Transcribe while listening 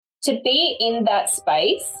To be in that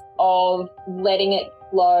space of letting it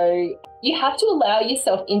flow, you have to allow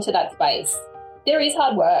yourself into that space. There is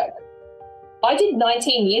hard work. I did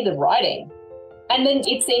 19 years of writing, and then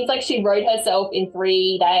it seems like she wrote herself in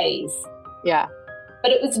 3 days. Yeah.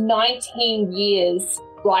 But it was 19 years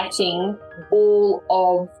writing all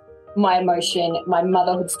of my emotion, my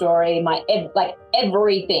motherhood story, my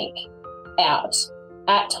everything out.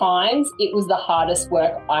 At times, it was the hardest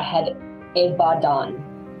work I had ever done.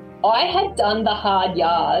 I had done the hard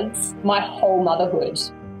yards my whole motherhood.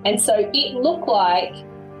 And so it looked like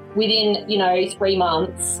within, 3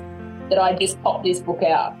 months that I just popped this book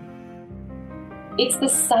out. It's the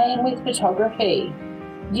same with photography.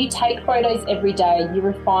 You take photos every day, you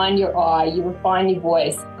refine your eye, you refine your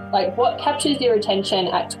voice. Like what captures your attention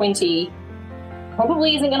at 20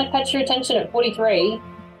 probably isn't going to catch your attention at 43.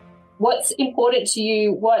 What's important to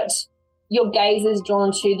you, what your gaze is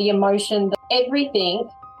drawn to, the emotion, everything,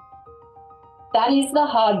 that is the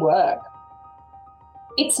hard work.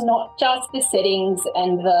 It's not just the settings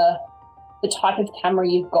and the type of camera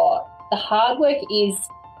you've got. The hard work is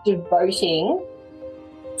devoting,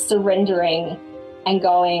 surrendering, and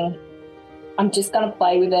going, I'm just going to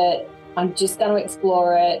play with it. I'm just going to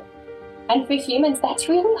explore it. And for humans, that's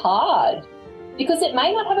really hard because it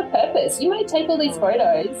may not have a purpose. You may take all these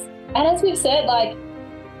photos, and as we've said,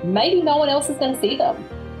 maybe no one else is going to see them.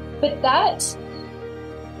 But that,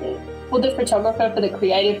 for the photographer, for the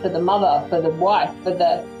creative, for the mother, for the wife,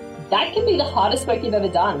 that can be the hardest work you've ever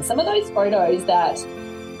done. Some of those photos that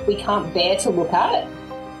we can't bear to look at.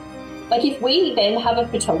 Like if we then have a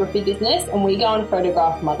photography business and we go and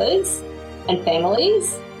photograph mothers and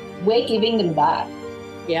families, we're giving them that.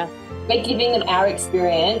 Yeah. We're giving them our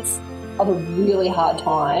experience of a really hard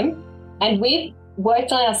time. And we've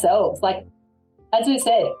worked on ourselves. As we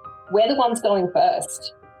said, we're the ones going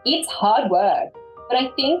first. It's hard work. But I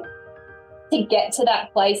think to get to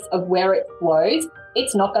that place of where it flows,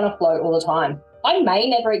 it's not going to flow all the time. I may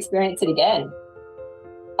never experience it again.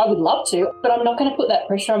 I would love to, but I'm not going to put that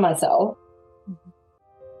pressure on myself.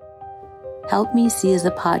 Help Me See is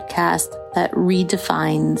a podcast that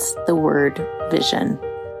redefines the word vision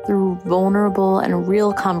through vulnerable and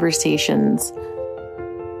real conversations,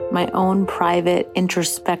 my own private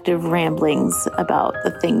introspective ramblings about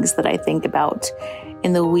the things that I think about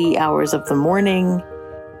in the wee hours of the morning,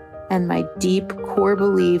 and my deep core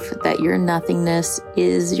belief that your nothingness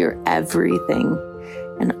is your everything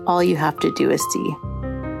and all you have to do is see.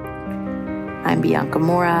 I'm Bianca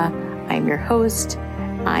Mora. I'm your host.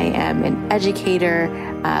 I am an educator,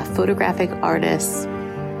 a photographic artist,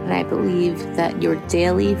 and I believe that your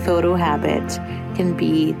daily photo habit can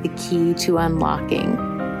be the key to unlocking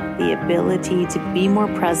the ability to be more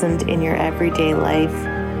present in your everyday life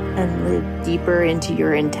and live deeper into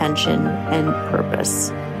your intention and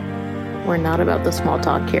purpose. We're not about the small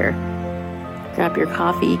talk here. Grab your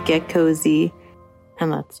coffee, get cozy,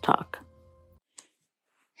 and let's talk.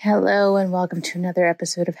 Hello, and welcome to another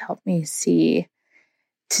episode of Help Me See.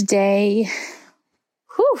 Today's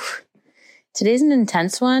an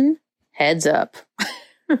intense one. Heads up.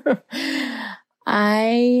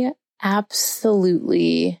 I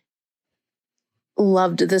absolutely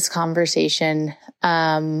loved this conversation.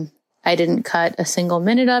 I didn't cut a single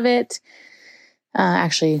minute of it.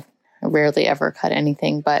 Actually, I rarely ever cut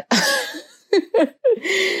anything, but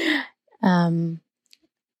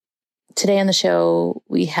today on the show,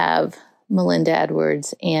 we have Melinda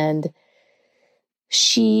Edwards, and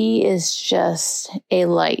she is just a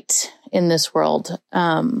light in this world.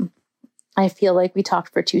 I feel like we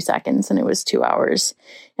talked for 2 seconds and it was 2 hours,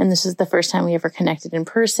 and this is the first time we ever connected in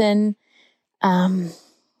person. I'm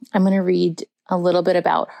going to read a little bit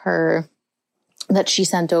about her that she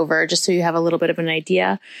sent over, just so you have a little bit of an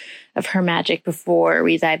idea of her magic before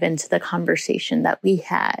we dive into the conversation that we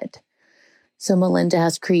had. So Melinda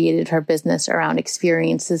has created her business around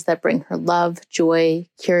experiences that bring her love, joy,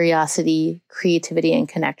 curiosity, creativity, and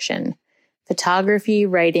connection. Photography,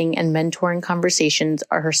 writing, and mentoring conversations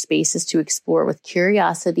are her spaces to explore with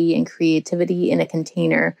curiosity and creativity in a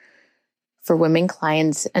container for women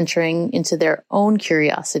clients entering into their own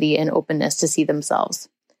curiosity and openness to see themselves.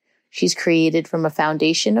 She's created from a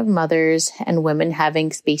foundation of mothers and women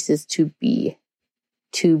having spaces to be.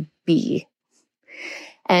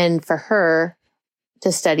 And for her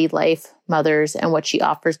to study life, mothers, and what she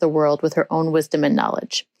offers the world with her own wisdom and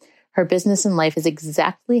knowledge. Her business and life is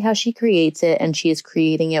exactly how she creates it, and she is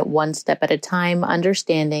creating it one step at a time,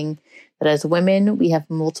 understanding that as women, we have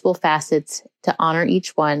multiple facets to honor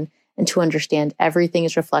each one and to understand everything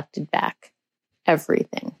is reflected back.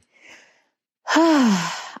 Everything.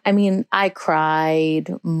 I mean, I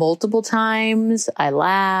cried multiple times. I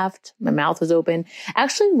laughed. My mouth was open.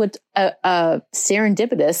 Actually, what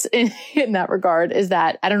serendipitous in that regard is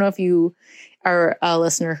that I don't know if you are a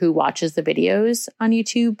listener who watches the videos on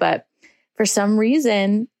YouTube, but for some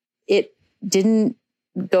reason, it didn't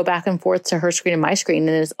go back and forth to her screen and my screen,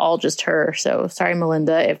 and it's all just her. So sorry,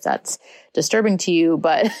 Melinda, if that's disturbing to you,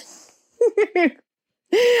 but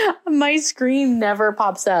my screen never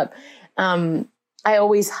pops up. I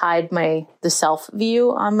always hide the self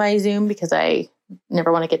view on my Zoom because I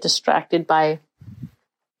never want to get distracted by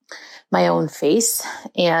my own face.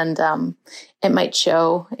 And it might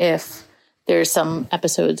show if there's some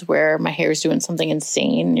episodes where my hair is doing something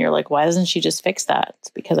insane. And you're like, why doesn't she just fix that? It's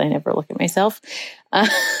because I never look at myself.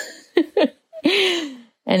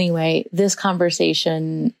 Anyway, this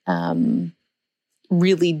conversation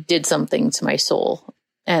really did something to my soul.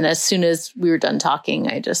 And as soon as we were done talking,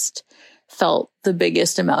 I just felt the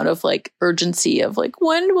biggest amount of like urgency of like,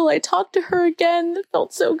 when will I talk to her again? It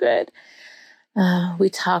felt so good. We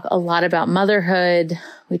talk a lot about motherhood.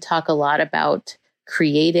 We talk a lot about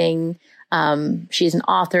creating. She's an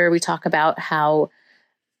author. We talk about how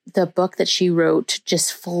the book that she wrote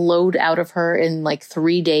just flowed out of her in like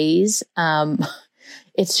 3 days.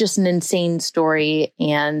 It's just an insane story.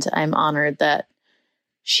 And I'm honored that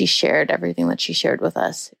she shared everything that she shared with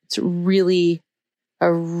us. It's really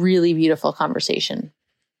a really beautiful conversation.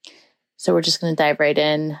 So we're just going to dive right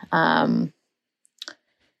in.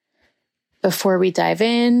 Before we dive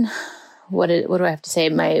in, what do I have to say?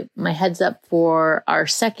 My heads up for our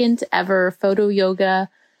second ever photo yoga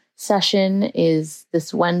session is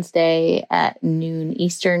this Wednesday at noon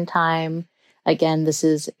Eastern time. Again, this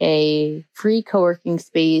is a free co-working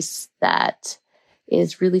space that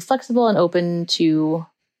is really flexible and open to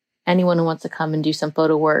anyone who wants to come and do some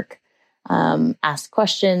photo work. Ask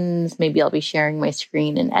questions. Maybe I'll be sharing my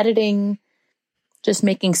screen and editing, just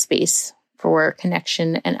making space for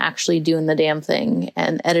connection and actually doing the damn thing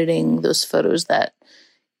and editing those photos that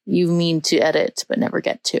you mean to edit but never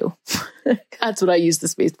get to. That's what I use the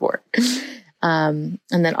space for. And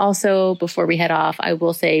then also before we head off, I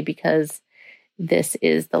will say, because this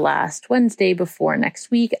is the last Wednesday before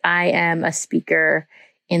next week, I am a speaker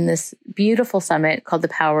in this beautiful summit called the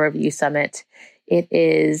Power of You Summit. It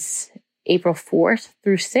is April 4th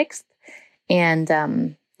through 6th.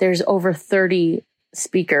 And there's over 30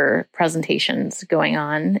 speaker presentations going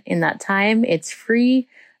on in that time. It's free.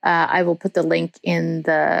 I will put the link in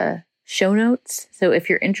the show notes. So if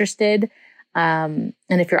you're interested, and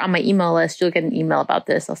if you're on my email list, you'll get an email about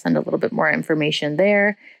this. I'll send a little bit more information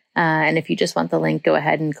there. And if you just want the link, go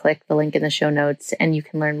ahead and click the link in the show notes, and you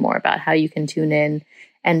can learn more about how you can tune in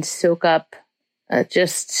and soak up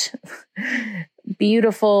just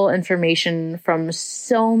beautiful information from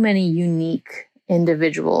so many unique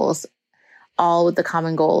individuals, all with the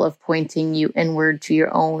common goal of pointing you inward to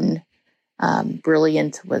your own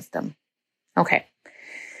brilliant wisdom. Okay,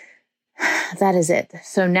 that is it.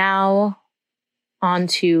 So now on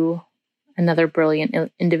to another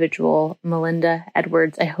brilliant individual, Melinda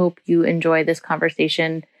Edwards. I hope you enjoy this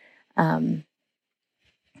conversation.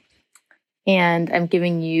 And I'm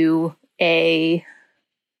giving you a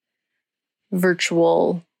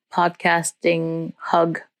virtual podcasting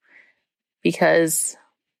hug because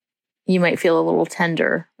you might feel a little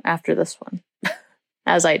tender after this one,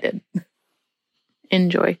 as I did.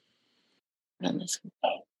 Enjoy.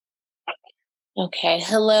 Okay.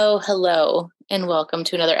 Hello, and welcome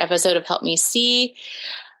to another episode of Help Me See.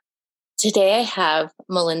 Today I have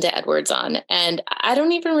Melinda Edwards on, and I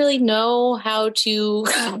don't even really know how to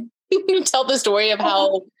tell the story of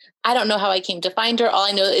how, I don't know how I came to find her. All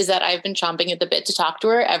I know is that I've been chomping at the bit to talk to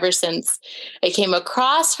her ever since I came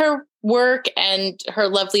across her work and her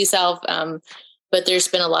lovely self. But there's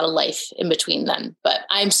been a lot of life in between then. But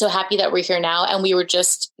I'm so happy that we're here now, and we were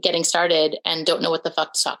just getting started and don't know what the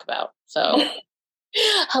fuck to talk about. So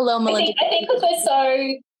hello, Melinda. I think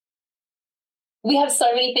because we have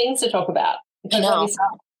so many things to talk about.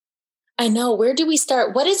 I know. Where do we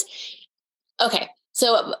start? Okay.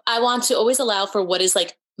 So I want to always allow for what is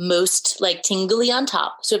like most like tingly on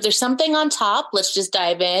top. So if there's something on top, let's just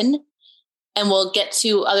dive in and we'll get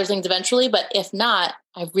to other things eventually. But if not,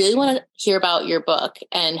 I really want to hear about your book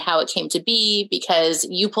and how it came to be, because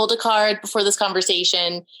you pulled a card before this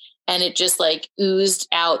conversation and it just like oozed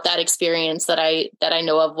out that experience that I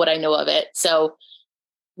know of, what I know of it. So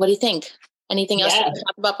what do you think? Anything else you want to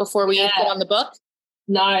talk about before we get on the book?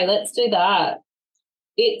 No, let's do that.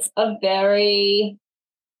 It's a very,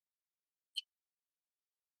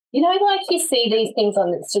 like you see these things on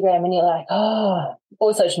Instagram and you're like, oh,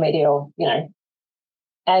 or social media, or,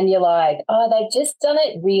 and you're like, oh, they've just done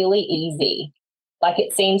it really easy. Like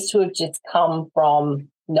it seems to have just come from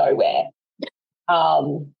nowhere.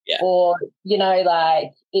 Or, you know,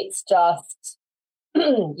 like it's just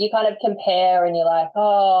you kind of compare and you're like,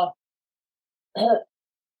 oh,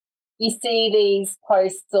 you see these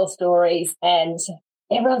posts or stories and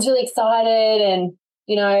everyone's really excited and,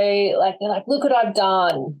 you know, like they're like, look what I've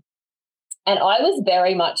done. And I was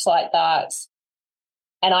very much like that.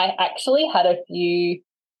 And I actually had a few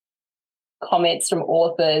comments from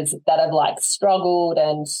authors that have like struggled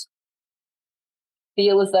and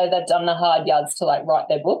feel as though they've done the hard yards to like write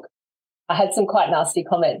their book. I had some quite nasty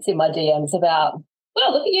comments in my DMs about,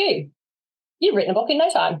 well, look at you. You've written a book in no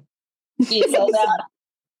time. You sold out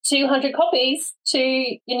 200 copies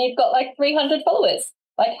and you've got like 300 followers.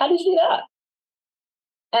 Like, how did you do that?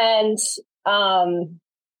 And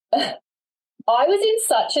I was in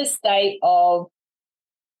such a state of,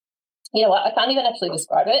 you know what, I can't even actually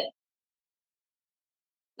describe it.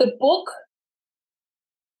 The book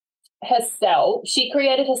herself, she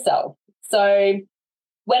created herself. So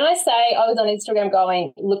when I say I was on Instagram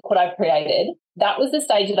going, look what I've created, that was the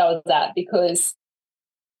stage that I was at because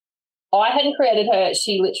I hadn't created her.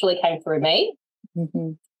 She literally came through me.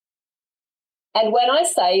 Mm-hmm. And when I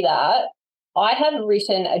say that, I have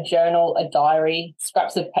written a journal, a diary,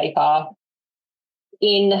 scraps of paper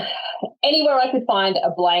in anywhere I could find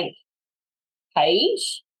a blank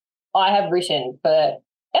page. I have written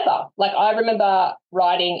forever. Like I remember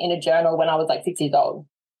writing in a journal when I was like 6 years old.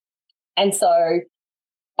 And so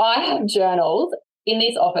I have journals in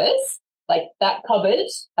this office, like that cupboard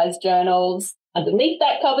has journals. Underneath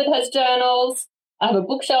that cupboard has journals. I have a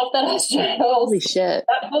bookshelf that has journals. Holy shit.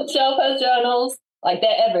 That bookshelf has journals. Like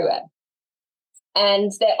they're everywhere.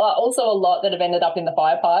 And there are also a lot that have ended up in the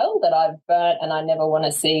fire pile that I've burnt and I never want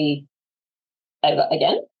to see ever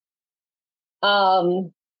again.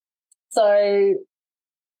 So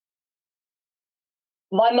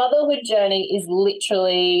my motherhood journey is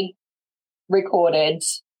literally recorded,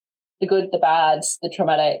 the good, the bad, the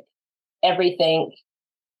traumatic, everything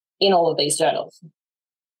in all of these journals.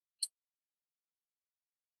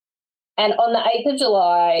 And on the 8th of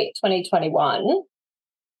July, 2021,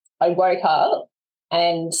 I woke up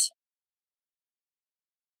and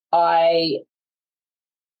I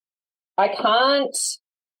can't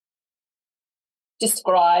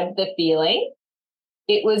describe the feeling.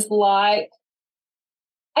 It was like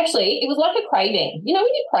a craving. You know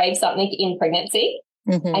when you crave something in pregnancy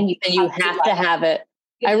and you have to have it.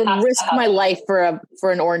 I risked my life for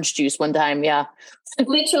an orange juice one time. Yeah,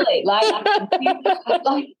 literally. Like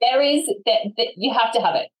there is that you have to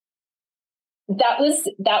have it. That was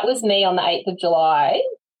me on the 8th of July.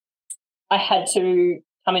 I had to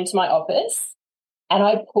come into my office and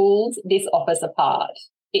I pulled this office apart.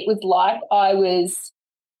 It was kind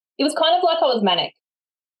of like I was manic.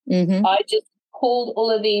 Mm-hmm. I just pulled all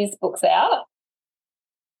of these books out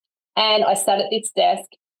and I sat at this desk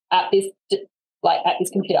at this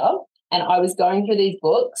computer and I was going through these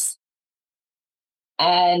books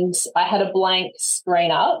and I had a blank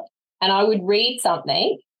screen up and I would read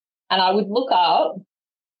something and I would look up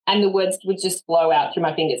and the words would just flow out through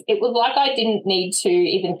my fingers. It was like I didn't need to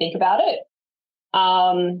even think about it.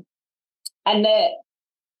 And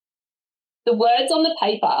the words on the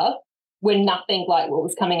paper were nothing like what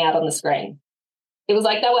was coming out on the screen. It was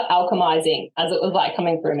like they were alchemizing as it was like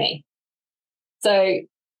coming through me. So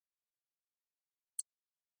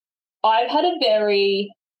I've had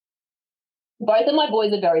both of my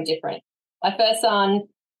boys are very different. My first son,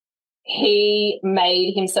 he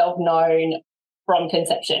made himself known from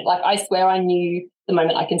conception. Like I swear I knew the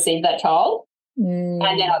moment I conceived that child. And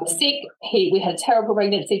then I was sick. We had a terrible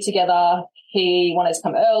pregnancy together. He wanted to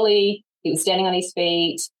come early. He was standing on his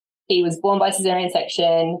feet. He was born by cesarean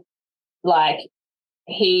section. Like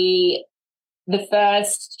the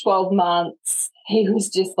first 12 months, he was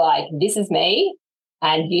just like, this is me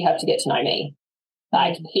and you have to get to know me.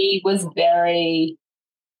 Like he was very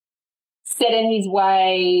set in his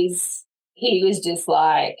ways. He was just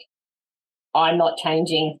like, I'm not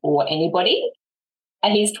changing for anybody.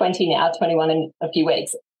 And he's 20 now, 21 in a few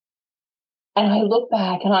weeks. And I look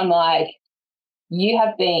back and I'm like,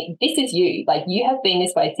 this is you. Like you have been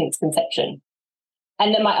this way since conception.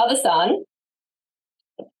 And then my other son,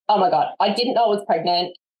 oh my God, I didn't know I was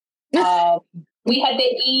pregnant. We had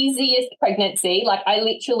the easiest pregnancy. Like I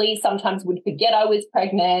literally sometimes would forget I was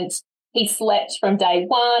pregnant. He slept from day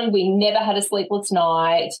one. We never had a sleepless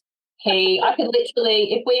night. I could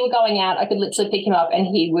literally, if we were going out, I could literally pick him up and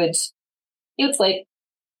he would sleep.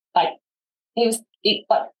 Like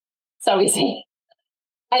so easy.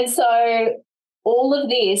 And so all of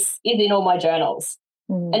this is in all my journals.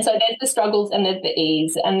 And so there's the struggles and there's the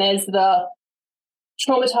ease and there's the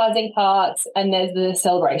traumatizing parts and there's the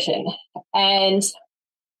celebration. And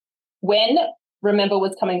when Remember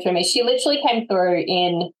was coming through me, she literally came through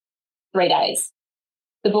in 3 days.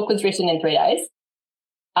 The book was written in 3 days.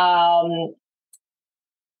 And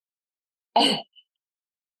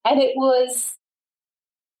it was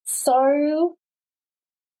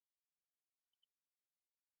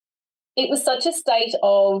such a state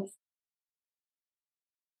of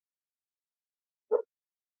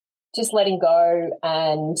just letting go,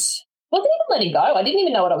 and wasn't even letting go. I didn't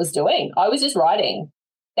even know what I was doing. I was just writing.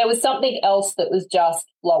 There was something else that was just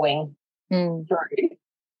flowing through.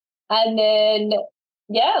 And then,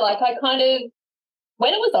 like I kind of,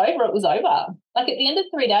 when it was over, it was over. Like at the end of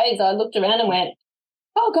 3 days, I looked around and went,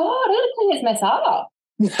 oh, God, I don't clean this mess up.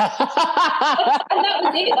 And that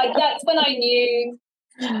was it. Like that's when I knew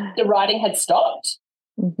the writing had stopped.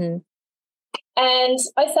 Mm-hmm. And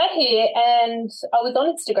I sat here and I was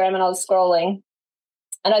on Instagram and I was scrolling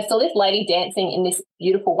and I saw this lady dancing in this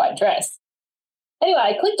beautiful white dress. Anyway,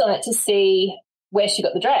 I clicked on it to see where she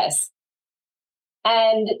got the dress.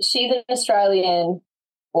 And she's an Australian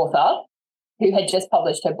author who had just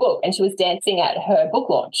published her book and she was dancing at her book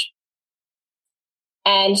launch.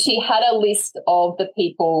 And she had a list of the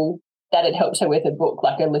people that had helped her with her book,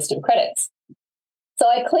 like a list of credits. So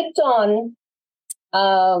I clicked on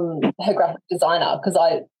her graphic designer because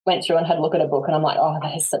I went through and had a look at her book and I'm like, oh,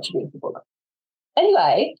 that is such a beautiful book.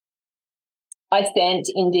 Anyway, I sent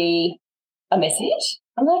Indy a message.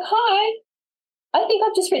 I'm like, hi, I think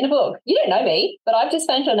I've just written a book. You don't know me, but I've just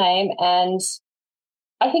found your name and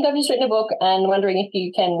I think I've just written a book and wondering if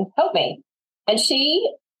you can help me. And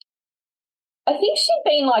I think she'd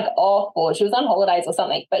been like off or she was on holidays or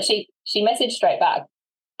something, but she messaged straight back.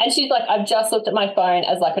 And she's like, I've just looked at my phone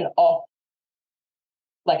as like an off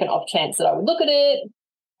chance that I would look at it.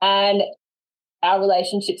 And our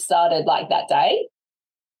relationship started like that day.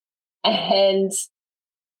 And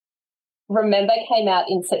Remember came out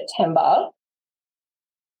in September.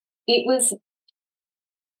 It was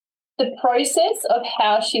the process of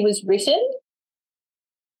how she was written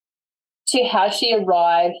to how she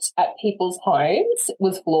arrived at people's homes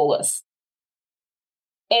was flawless.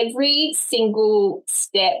 Every single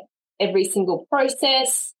step, every single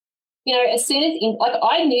process, as soon as,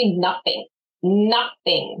 I knew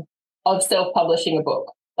nothing of self-publishing a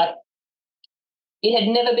book. Like, it had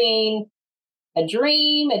never been a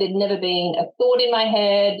dream. It had never been a thought in my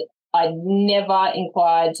head. I'd never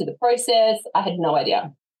inquired to the process. I had no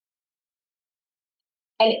idea.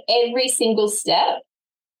 And every single step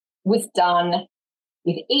was done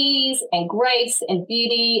with ease and grace and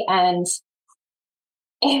beauty and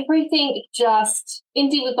everything just,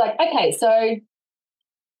 Indy was like, okay, so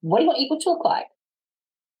what do you want your book to look like?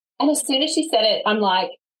 And as soon as she said it, I'm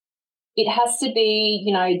like, it has to be,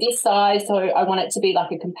 this size. So I want it to be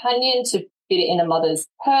like a companion to fit it in a mother's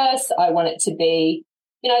purse. I want it to be,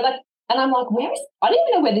 and I'm like, I don't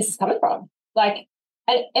even know where this is coming from. Like,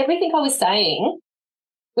 and everything I was saying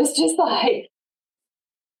was just like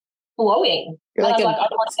flowing. You're and like, I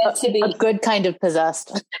want it to be a good kind of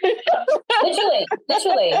possessed. literally.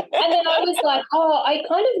 And then I was like, oh, I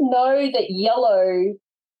kind of know that yellow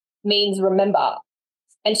means remember.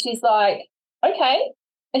 And she's like, okay.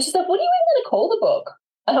 And she's like, what are you even going to call the book?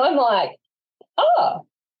 And I'm like, oh.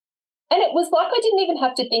 And it was like I didn't even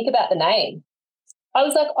have to think about the name. I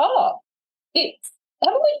was like, oh, didn't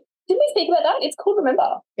we speak about that? It's called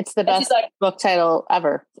Remember. It's the best book title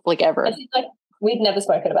ever, like ever. And she's like, we've never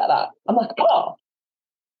spoken about that. I'm like, oh.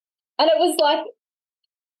 And it was like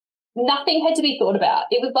nothing had to be thought about.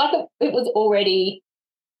 It was like it already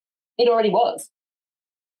was.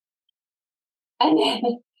 And then,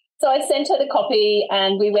 so I sent her the copy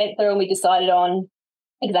and we went through and we decided on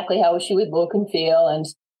exactly how she would look and feel. And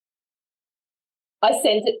I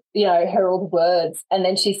sent it, her all the words, and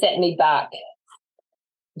then she sent me back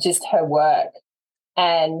just her work.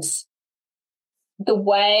 And the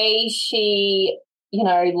way she,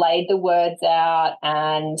 laid the words out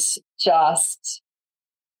and just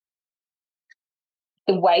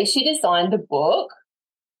the way she designed the book.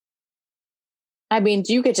 I mean,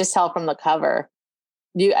 you could just tell from the cover.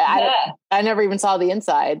 I never even saw the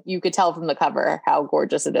inside. You could tell from the cover how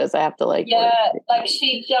gorgeous it is. I have to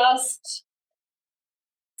she just.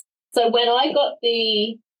 So when I got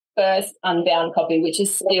the first unbound copy, which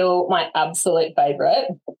is still my absolute favorite,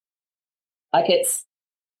 like it's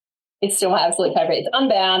still my absolute favorite. It's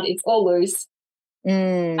unbound. It's all loose,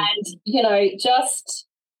 and just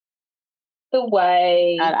the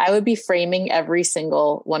way. God, I would be framing every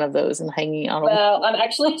single one of those and hanging on. Well, I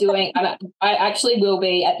actually will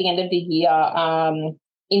be at the end of the year.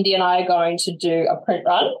 Indy and I are going to do a print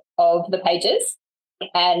run of the pages,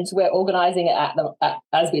 and we're organising it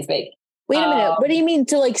as we speak. Wait a minute. What do you mean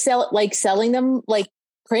to selling them like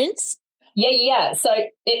prints? Yeah. So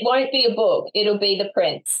it won't be a book. It'll be the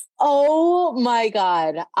prints. Oh my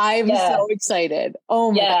God. I'm so excited.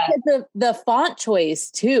 Oh my God. The font choice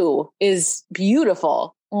too is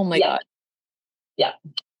beautiful. Oh my God. Yeah.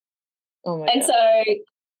 Oh my God. And so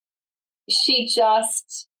she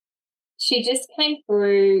just came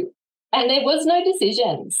through, and there was no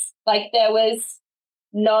decisions. Like there was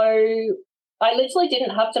I literally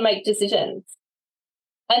didn't have to make decisions.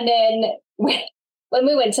 And then when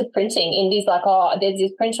we went to printing, Indy's like, oh, there's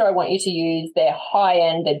this printer I want you to use. They're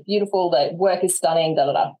high-end, they're beautiful, the work is stunning,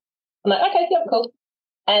 da-da-da. I'm like, okay, yep, cool.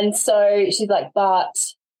 And so she's like,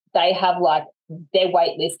 but they have like, their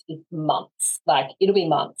wait list is months. Like, it'll be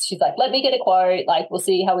months. She's like, let me get a quote. Like, we'll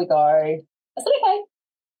see how we go. I said, okay.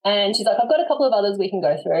 And she's like, I've got a couple of others we can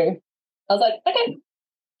go through. I was like, okay.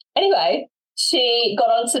 Anyway, she got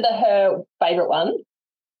on to her favourite one.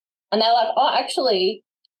 And they're like, oh, actually,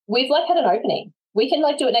 we've like had an opening. We can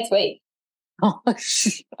like do it next week. Oh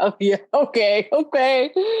yeah. Okay. And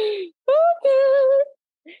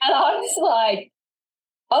I was like,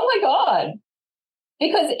 oh my God.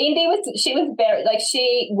 Because Indy she was very, like,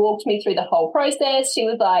 she walked me through the whole process. She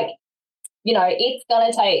was like, it's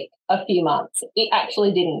going to take a few months. It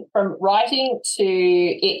actually didn't. From writing to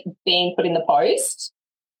it being put in the post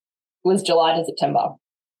was July to September.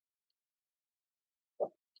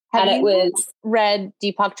 Have you read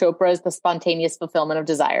Deepak Chopra's The Spontaneous Fulfillment of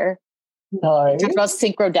Desire? No. It talks about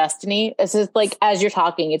synchrodestiny. It's just like, as you're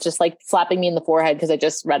talking, it's just like slapping me in the forehead because I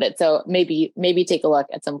just read it. So maybe take a look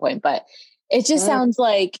at some point. But it just sounds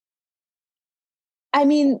like, I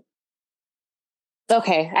mean,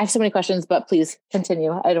 okay, I have so many questions, but please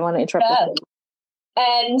continue. I don't want to interrupt. Yeah.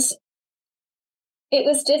 And it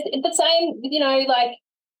was just the same, like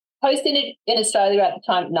posting it in Australia at the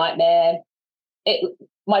time, nightmare.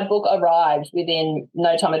 My book arrived within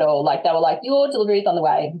no time at all. Like, they were like, your delivery is on the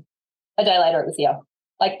way. A day later, it was here.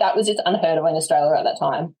 Like, that was just unheard of in Australia at that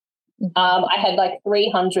time. I had like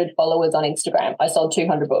 300 followers on Instagram. I sold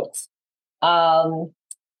 200 books.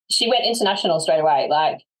 She went international straight away.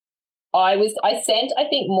 Like, I sent, I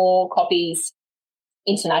think, more copies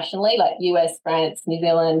internationally, like US, France, New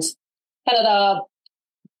Zealand, Canada,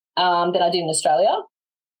 than I did in Australia.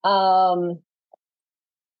 And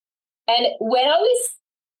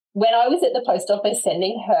when I was at the post office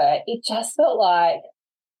sending her, it just felt like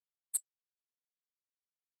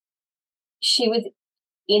she was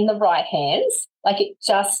in the right hands. Like, it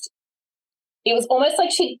was almost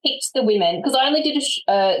like she picked the women, because I only did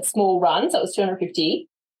a small run, so it was 250.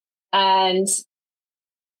 And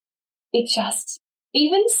it just,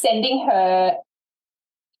 even sending her,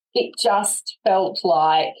 it just felt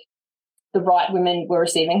like the right women were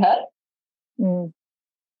receiving her.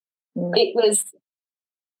 It was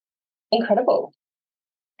incredible.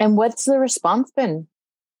 And what's the response been?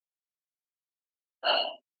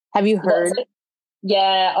 Have you heard?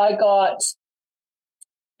 Yeah, I got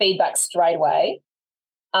feedback straight away.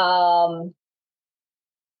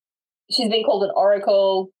 She's been called an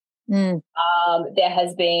oracle. There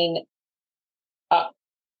has been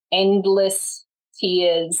endless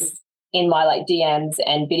tears in my like DMs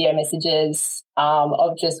and video messages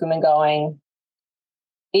of just women going,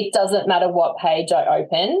 it doesn't matter what page I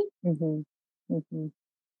open,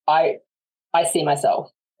 I see myself,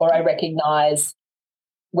 or I recognize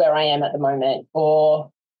where I am at the moment, or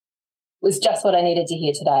was just what I needed to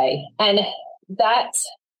hear today. And that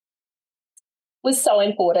was so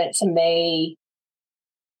important to me.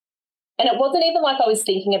 And it wasn't even like I was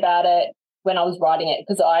thinking about it when I was writing it,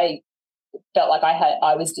 because I felt like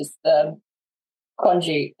I was just the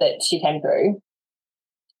conduit that she came through.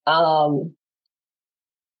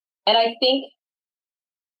 And I think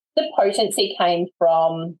the potency came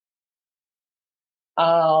from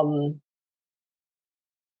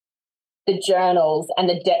the journals and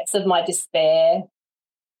the depths of my despair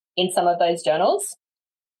in some of those journals.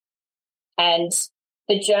 And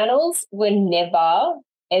the journals were never,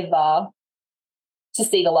 ever to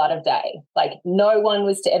see the light of day. Like, no one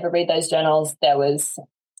was to ever read those journals. There was,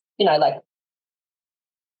 like,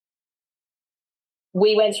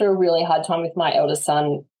 we went through a really hard time with my eldest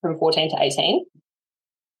son from 14 to 18.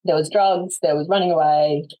 There was drugs, there was running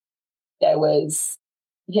away, there was,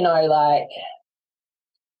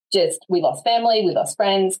 just we lost family, we lost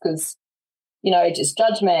friends because, just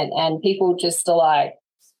judgment, and people just are like,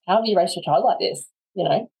 how have you raised your child like this,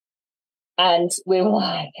 And we were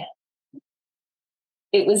like,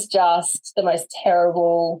 it was just the most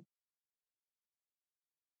terrible,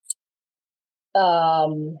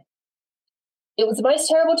 it was the most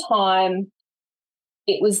terrible time.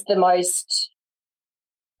 It was the most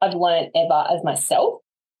I've learned ever as myself,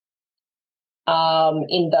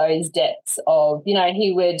 in those depths of,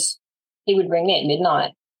 he would ring me at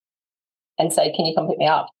midnight and say, can you come pick me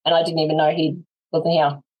up? And I didn't even know he wasn't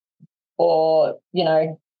here. Or,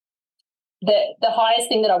 the highest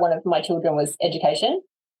thing that I wanted for my children was education.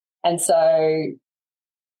 And so,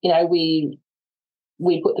 we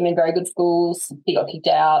put them in very good schools. He got kicked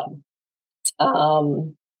out.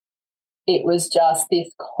 It was just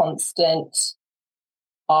this constant,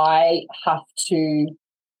 I have to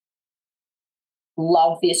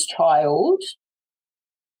love this child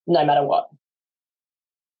no matter what.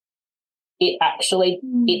 It actually,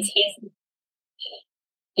 this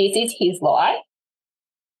is his life.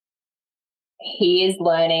 He is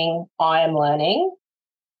learning. I am learning.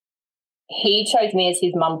 He chose me as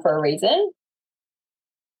his mum for a reason.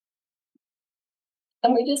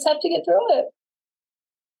 And we just have to get through it.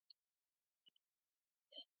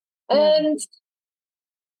 And,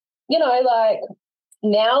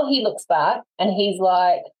 now he looks back and he's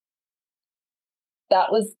like,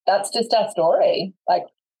 that's just our story. Like,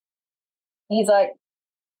 he's like,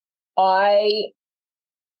 I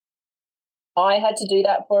had to do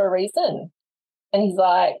that for a reason. And he's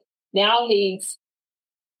like, now he's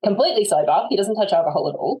completely sober. He doesn't touch alcohol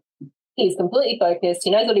at all. He's completely focused.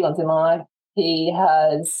 He knows what he wants in life. He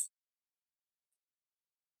has,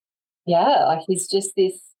 he's just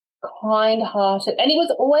this kind-hearted, and he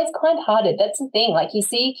was always kind-hearted. That's the thing. Like, you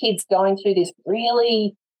see kids going through this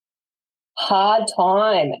really hard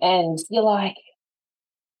time and you're like,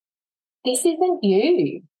 this isn't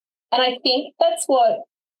you. And I think that's what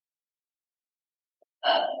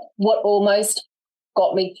almost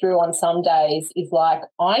got me through on some days is like,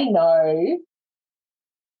 I know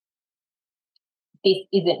this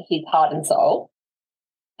isn't his heart and soul.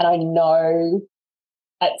 And I know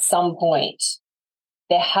at some point,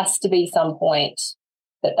 there has to be some point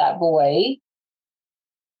that boy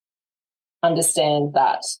understands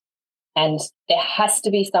that. And there has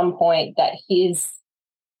to be some point that his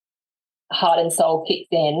heart and soul kicks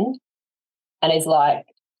in and is like,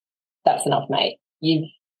 that's enough, mate. You've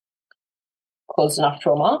caused enough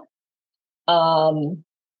trauma. And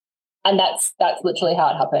that's literally how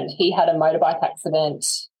it happened. He had a motorbike accident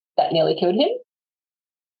that nearly killed him.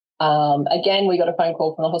 Again, we got a phone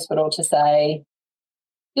call from the hospital to say,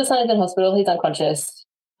 your son is in hospital, he's unconscious,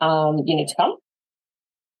 you need to come.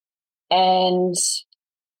 And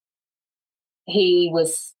he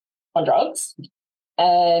was on drugs,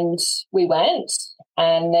 and we went,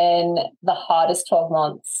 and then the hardest 12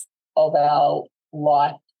 months of our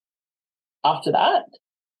life after that,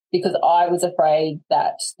 because I was afraid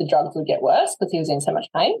that the drugs would get worse because he was in so much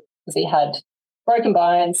pain, because he had broken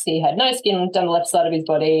bones, he had no skin down the left side of his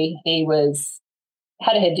body, he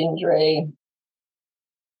had a head injury.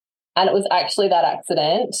 And it was actually that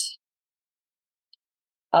accident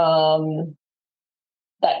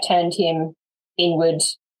that turned him inward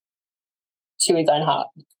to his own heart.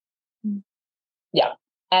 Yeah.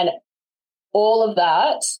 And all of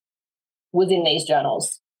that was in these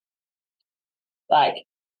journals. Like,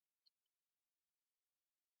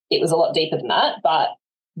 it was a lot deeper than that, but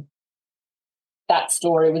that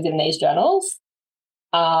story was in these journals.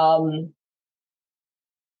 And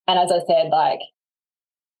as I said, like,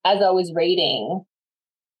 as I was reading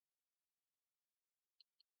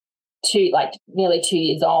nearly 2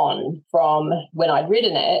 years on from when I'd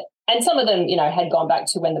written it, and some of them, had gone back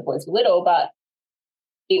to when the boys were little, but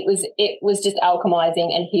it was just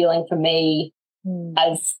alchemizing and healing for me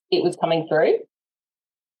as it was coming through.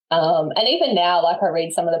 And even now, like, I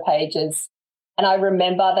read some of the pages and I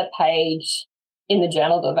remember the page in the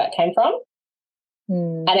journal that came from.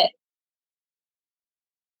 And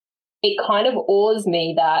it kind of awes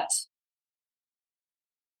me that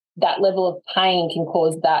level of pain can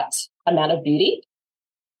cause that amount of beauty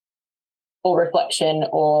or reflection,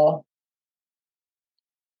 or,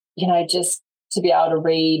 just to be able to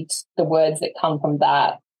read the words that come from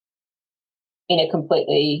that in a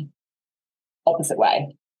completely opposite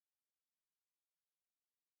way.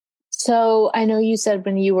 So I know you said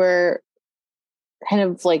when you were kind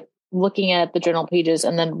of like looking at the journal pages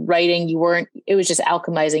and then writing, it was just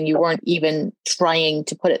alchemizing. You weren't even trying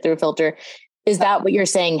to put it through a filter. Is that what you're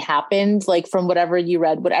saying happened? Like, from whatever you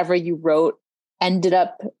read, whatever you wrote ended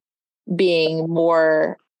up being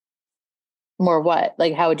more what?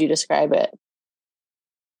 Like, how would you describe it?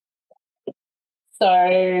 So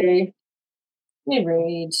let me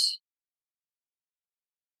read.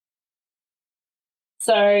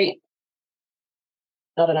 So I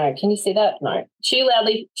don't know. Can you see that? No. Cheer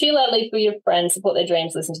loudly for your friends, support their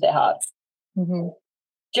dreams, listen to their hearts. Mm-hmm.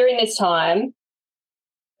 During this time,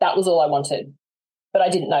 that was all I wanted, but I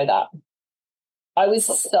didn't know that. I was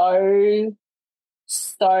so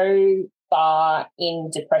far in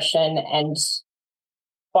depression and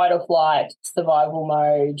fight or flight survival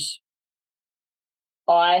mode.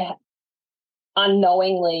 I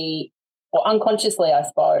unknowingly or unconsciously, I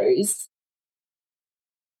suppose,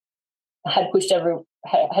 had pushed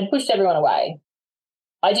everyone away.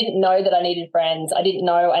 I didn't know that I needed friends. I didn't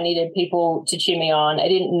know I needed people to cheer me on. I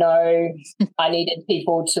didn't know I needed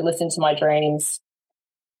people to listen to my dreams,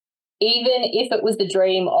 even if it was the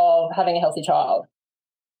dream of having a healthy child.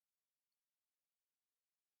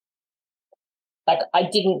 Like, I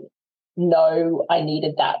didn't know I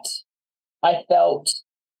needed that. I felt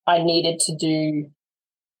I needed to do.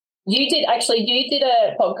 You did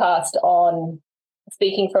a podcast on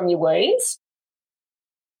speaking from your wounds.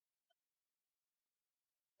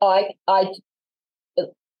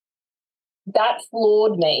 That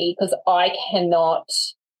floored me because I cannot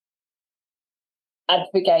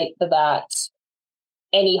advocate for that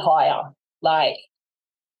any higher. Like,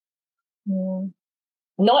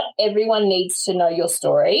 not everyone needs to know your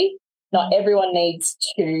story. Not everyone needs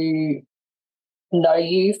to know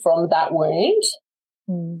you from that wound,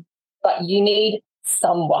 but you need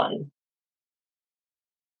someone.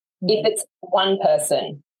 If it's one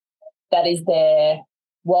person that is there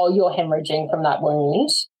while you're hemorrhaging from that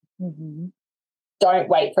wound, don't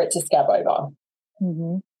wait for it to scab over.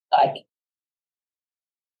 Like,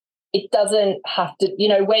 it doesn't have to,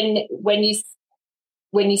 when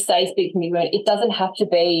you say speak from your wound, it doesn't have to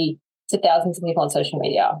be to thousands of people on social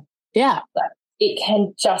media. Yeah. Like, it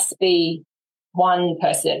can just be one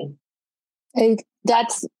person.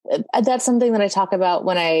 That's something that I talk about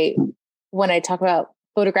when I talk about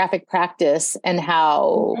photographic practice, and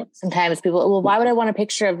how sometimes people, well, why would I want a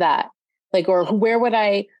picture of that? Like, or where would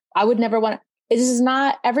I would never want. This is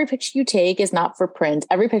not, every picture you take is not for print.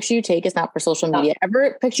 Every picture you take is not for social media.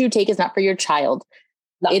 Every picture you take is not for your child.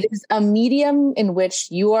 No. It is a medium in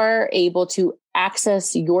which you are able to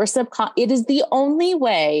access your subconscious. It is the only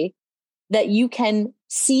way that you can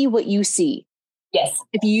see what you see. Yes.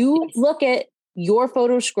 If you look at your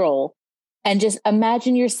photo scroll and just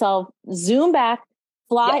imagine yourself, zoom back,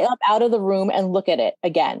 fly up out of the room and look at it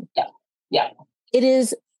again. Yeah. Yeah. It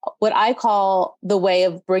is what I call the way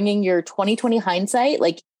of bringing your 2020 hindsight,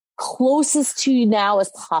 like, closest to you now as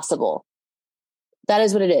possible. That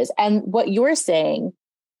is what it is. And what you're saying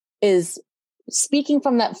is speaking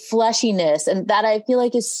from that fleshiness, and that I feel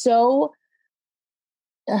like is so,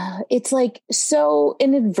 it's like so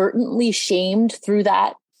inadvertently shamed through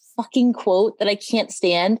that fucking quote that I can't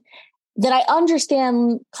stand, that I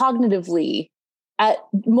understand cognitively at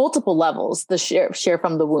multiple levels, the share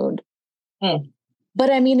from the wound. But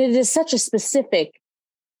I mean, it is such a specific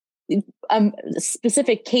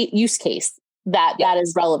use case that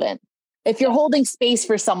is relevant. If you're holding space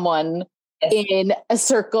for someone in a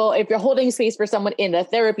circle, if you're holding space for someone in a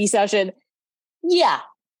therapy session,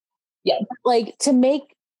 like, to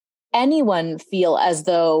make anyone feel as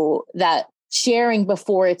though that sharing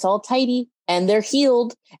before it's all tidy and they're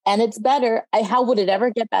healed and it's better, how would it ever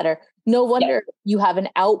get better? No wonder you have an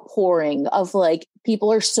outpouring of, like,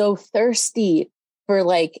 people are so thirsty for,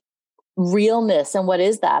 like, realness and what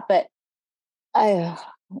is that? But I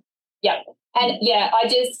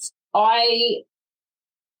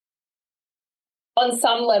on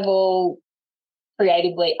some level,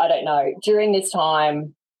 creatively, I don't know, during this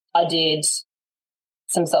time I did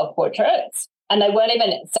some self-portraits, and they weren't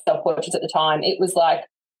even self-portraits at the time. It was like,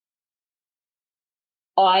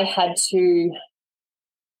 I had to,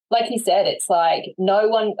 like you said, it's like no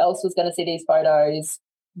one else was going to see these photos.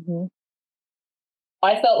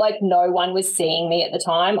 I felt like no one was seeing me at the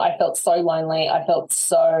time. I felt so lonely. I felt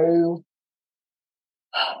so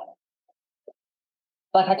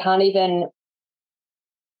like I can't even,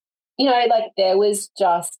 like, there was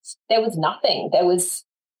nothing.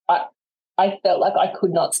 I felt like I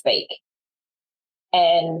could not speak.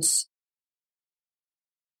 And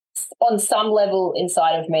on some level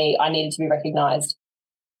inside of me, I needed to be recognized.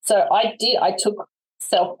 So I took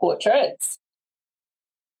self-portraits,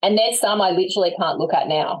 and there's some I literally can't look at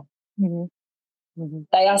now.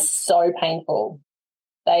 They are so painful.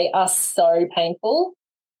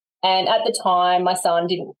 And at the time, my son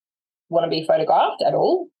didn't want to be photographed at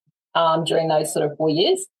all during those sort of 4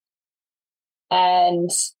 years. And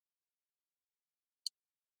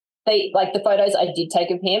the photos I did take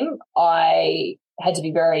of him, I had to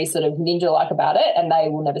be very sort of ninja-like about it, and they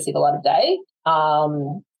will never see the light of day.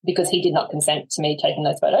 because he did not consent to me taking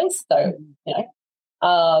those photos. So, you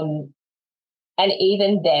know, and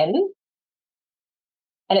even then,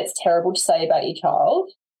 and it's terrible to say about your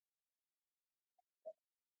child,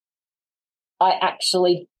 I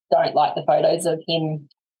actually don't like the photos of him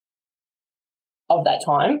of that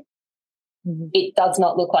time. Mm-hmm. It does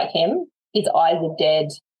not look like him. His eyes are dead.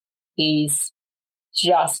 He's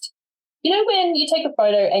just, you know, when you take a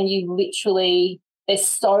photo and you literally, they're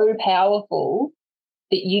so powerful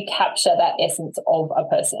that you capture that essence of a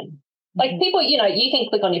person. Like people, you know, you can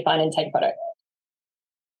click on your phone and take a photo.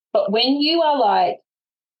 But when you are like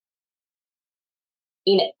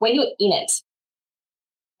in it, when you're in it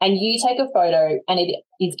and you take a photo and it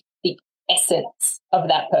is the essence of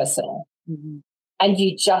that person, and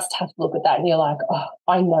you just have to look at that and you're like, oh,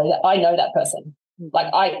 I know that person.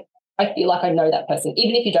 Like I feel like I know that person,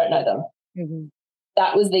 even if you don't know them.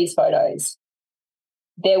 That was these photos.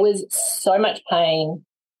 There was so much pain,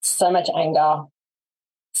 so much anger,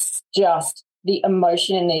 just the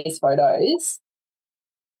emotion in these photos.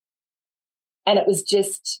 And it was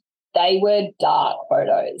just, they were dark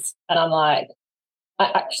photos. And I'm like,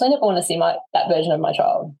 I actually never want to see that version of my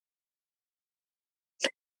child.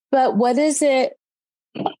 But what is it?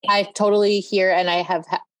 I totally hear, and I have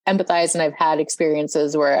empathized, and I've had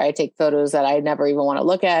experiences where I take photos that I never even want to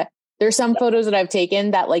look at. There's some photos that I've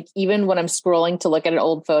taken that, like, even when I'm scrolling to look at an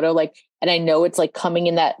old photo, like, and I know it's like coming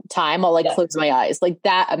in that time, I'll like close my eyes, like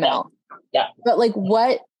that amount. Yeah. But like,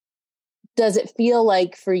 what does it feel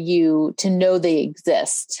like for you to know they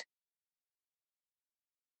exist?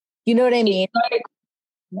 You know what I mean?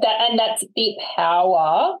 And that's the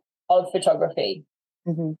power of photography.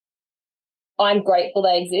 I'm grateful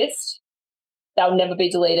they exist. They'll never be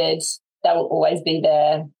deleted. They will always be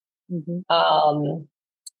there.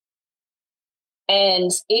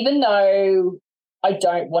 And even though I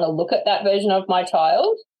don't want to look at that version of my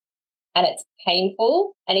child and it's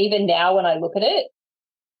painful, and even now when I look at it,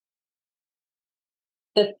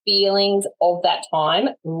 the feelings of that time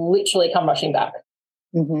literally come rushing back.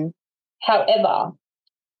 However,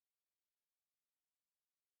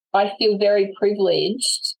 I feel very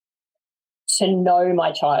privileged to know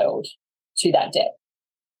my child to that depth.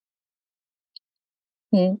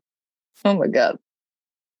 Oh my God.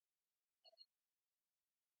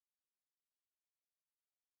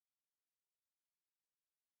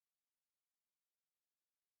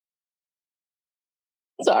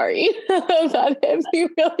 Sorry. That hit me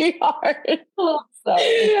really hard. Oh,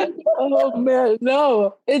 sorry. Oh man,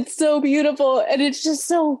 no. It's so beautiful. And it's just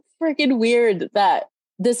so freaking weird that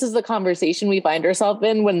this is the conversation we find ourselves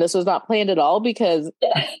in when this was not planned at all, because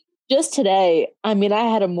just today, I mean, I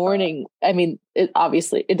had a morning, I mean,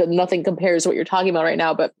 nothing compares to what you're talking about right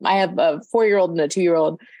now, but I have a 4-year-old and a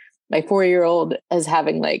 2-year-old. My 4-year-old is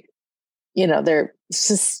having like, you know, their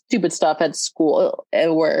stupid stuff at school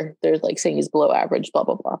where they're like saying he's below average, blah,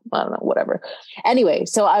 blah, blah. I don't know, whatever. Anyway,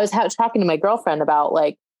 so I was talking to my girlfriend about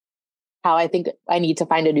like how I think I need to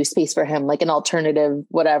find a new space for him, like an alternative,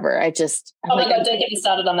 whatever. I'm my like, God, don't get me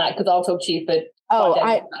started on that, because I'll talk to you for.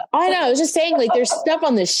 I know. I was just saying, like, there's stuff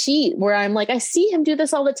on the sheet where I'm like, I see him do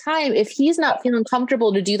this all the time. If he's not feeling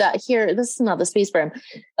comfortable to do that here, this is not the space for him.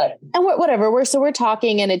 And whatever. We're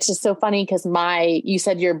talking, and it's just so funny because you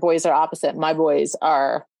said your boys are opposite. My boys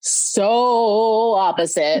are so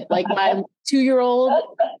opposite. Like my 2-year-old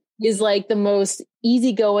is like the most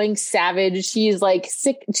easygoing, savage. She's like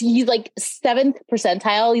sick. He's like 7th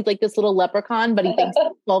percentile. He's like this little leprechaun, but he thinks he's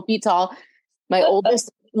 12 feet tall. My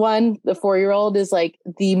oldest one, the 4-year-old, is like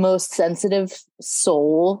the most sensitive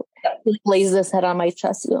soul. He lays his head on my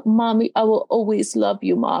chest. He goes, Mommy, I will always love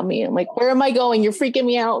you, Mommy. I'm like, where am I going? You're freaking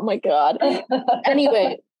me out. Oh my God.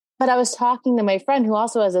 Anyway, but I was talking to my friend who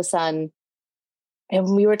also has a son,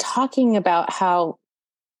 and we were talking about how,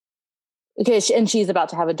 and she's about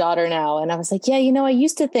to have a daughter now. And I was like, yeah, you know, I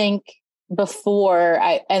used to think before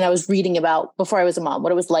I was reading about before I was a mom,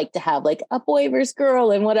 what it was like to have like a boy versus girl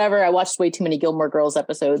and whatever. I watched way too many Gilmore Girls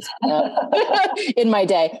episodes in my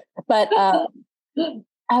day. But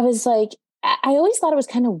I was like, I always thought it was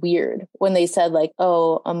kind of weird when they said like,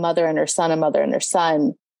 oh, a mother and her son, a mother and her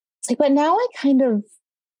son. It's like, but now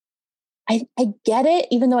I get it,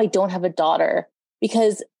 even though I don't have a daughter,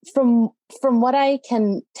 because from what I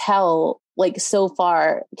can tell, like so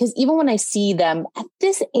far, because even when I see them at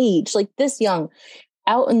this age, like this young,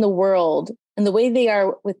 out in the world, and the way they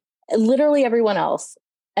are with literally everyone else,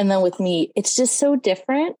 and then with me, it's just so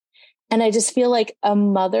different. And I just feel like a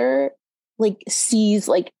mother like sees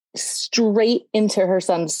like straight into her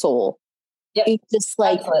son's soul. Yeah, it's just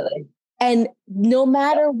like, absolutely. And no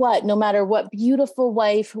matter what beautiful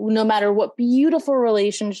wife, no matter what beautiful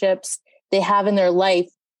relationships they have in their life,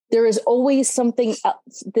 there is always something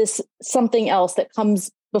else that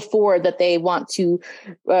comes before that they want to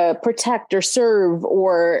protect or serve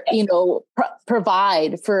or,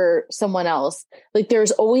 provide for someone else. Like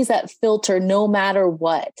there's always that filter no matter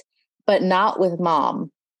what, but not with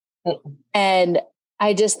mom. Mm-mm. And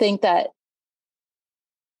I just think that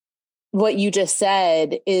what you just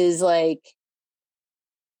said is like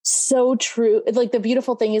so true. Like the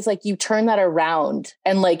beautiful thing is like you turn that around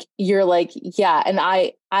and like you're like, yeah, and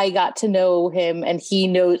I got to know him and he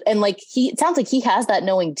knows, and like it sounds like he has that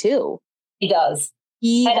knowing too. He does.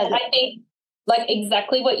 I think like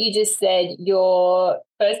exactly what you just said, your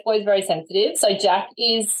first boy is very sensitive. So Jack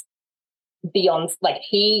is beyond, like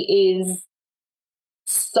he is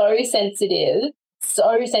so sensitive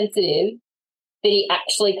that he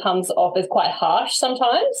actually comes off as quite harsh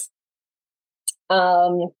sometimes.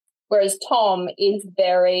 Whereas Tom is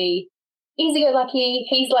very easy-go-lucky.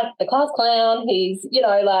 He's like the class clown. He's,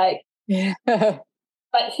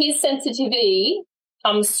 but his sensitivity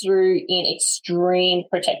comes through in extreme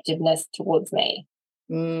protectiveness towards me.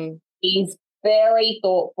 Mm. He's very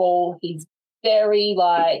thoughtful. He's very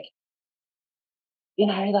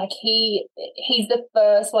he's the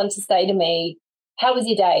first one to say to me, "How was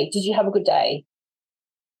your day? Did you have a good day?"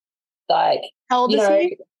 Like, how old is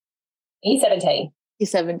he? He's 17.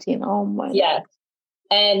 He's 17. Oh my God. Yeah.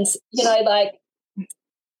 And,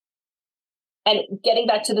 and getting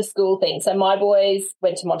back to the school thing. So my boys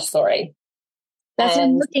went to Montessori. That's what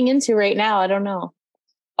I'm looking into right now. I don't know.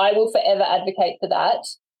 I will forever advocate for that.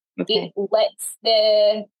 Okay.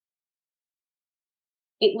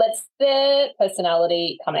 It lets their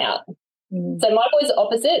personality come out. Mm. So my boys are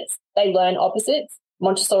opposites. They learn opposites.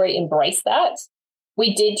 Montessori embraced that.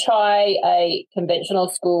 We did try a conventional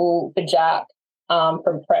school for Jack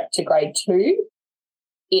from prep to grade 2.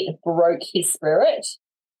 It broke his spirit.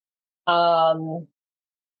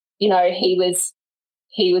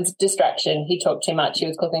 He was distraction. He talked too much. He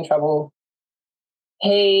was causing trouble.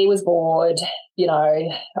 He was bored.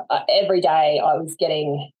 Every day I was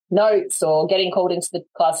getting notes or getting called into the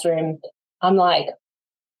classroom. I'm like,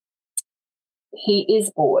 he is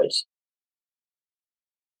bored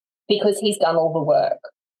because he's done all the work.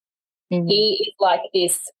 Mm-hmm. He is like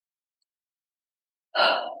this.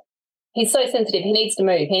 He's so sensitive. He needs to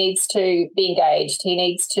move. He needs to be engaged. He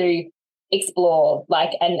needs to explore.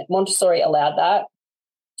 And Montessori allowed that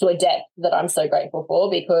to a depth that I'm so grateful for,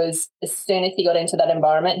 because as soon as he got into that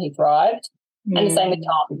environment, he thrived. Mm. And the same with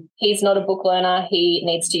Tom. He's not a book learner. He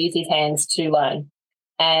needs to use his hands to learn.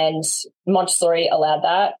 And Montessori allowed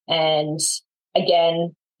that. And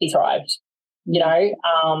again, he thrived,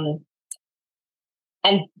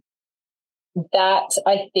 and that,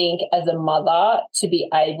 I think, as a mother, to be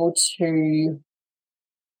able to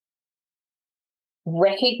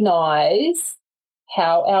recognize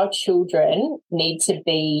how our children need to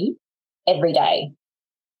be every day.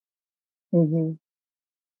 Mm-hmm.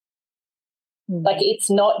 Mm-hmm. Like, it's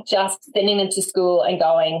not just sending them to school and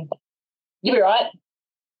going, "You'll be right."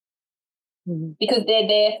 Mm-hmm. Because they're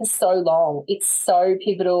there for so long. It's so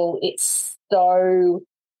pivotal. It's so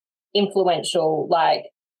influential.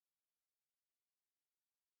 Like,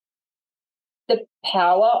 the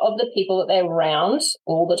power of the people that they're around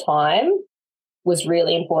all the time was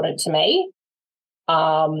really important to me.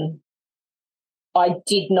 I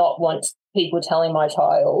did not want people telling my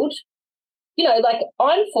child,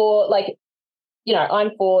 I'm for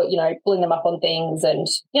pulling them up on things and,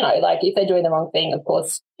 if they're doing the wrong thing, of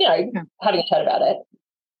course, having a chat about it.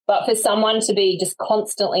 But for someone to be just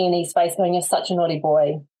constantly in his face going, "You're such a naughty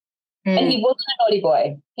boy." Mm. And he wasn't a naughty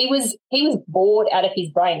boy. He was bored out of his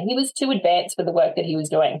brain. He was too advanced for the work that he was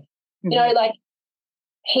doing. Mm.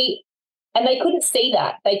 And they couldn't see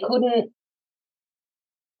that. They couldn't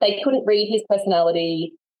read his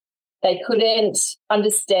personality. They couldn't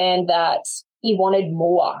understand that he wanted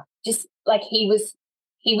more. Just like he was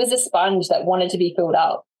a sponge that wanted to be filled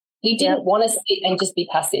up. He didn't want to sit and just be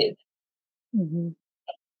passive. Mm-hmm.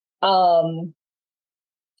 And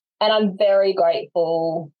I'm very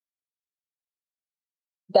grateful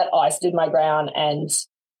that I stood my ground, and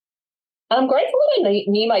I'm grateful that I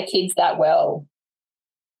knew my kids that well.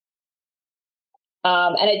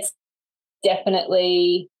 And it's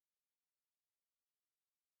definitely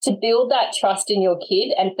to build that trust in your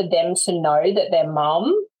kid and for them to know that their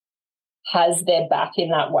mum has their back in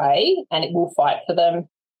that way and it will fight for them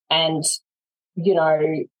and,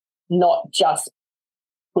 not just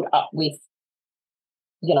put up with,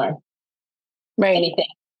 right. anything.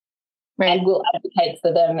 Right. And will advocate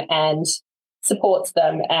for them and supports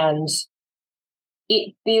them. And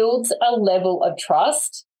it builds a level of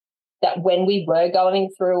trust that when we were going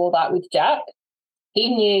through all that with Jack,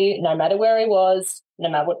 He knew no matter where he was, no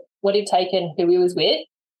matter what he'd taken, who he was with,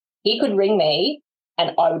 he could ring me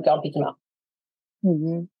and I would go and pick him up.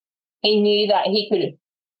 Mm-hmm. He knew that he could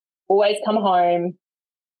always come home,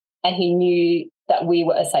 and he knew that we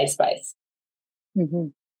were a safe space. Mm-hmm.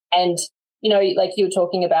 And, like you were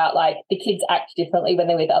talking about, like the kids act differently when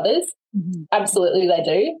they're with others. Mm-hmm. Absolutely they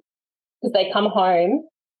do, because they come home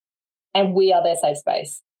and we are their safe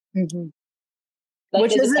space. Mm-hmm. Like,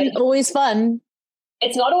 which isn't always fun.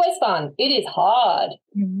 It's not always fun. It is hard.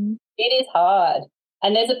 Mm-hmm. It is hard.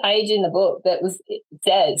 And there's a page in the book that it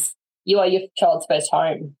says, you are your child's first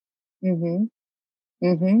home. Mm-hmm.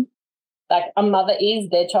 Mm-hmm. Like, a mother is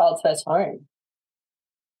their child's first home.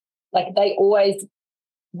 Like, they always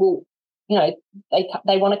will,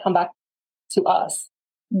 they want to come back to us.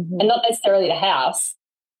 Mm-hmm. And not necessarily the house.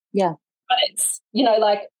 Yeah. But it's,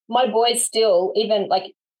 like my boys still, even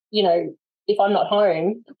like, if I'm not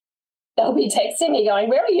home, they'll be texting me going,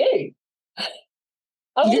 where are you?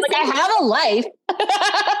 You're like, I have a life.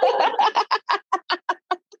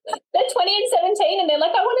 They're 20 and 17 and they're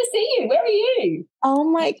like, I want to see you. Where are you? Oh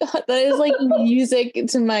my God. That is like music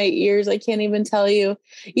to my ears. I can't even tell you.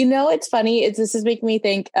 It's funny. This is making me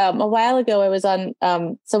think. A while ago, I was on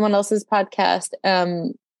someone else's podcast.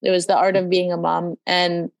 It was The Art of Being a Mom.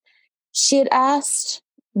 And she had asked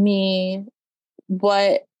me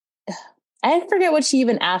I forget what she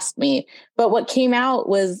even asked me, but what came out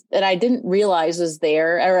was that I didn't realize was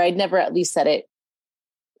there, or I'd never at least said it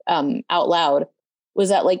out loud, was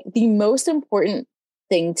that like the most important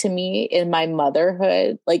thing to me in my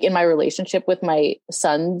motherhood, like in my relationship with my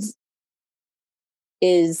sons,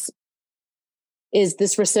 is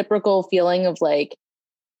this reciprocal feeling of like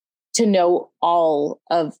to know all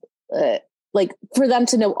of like for them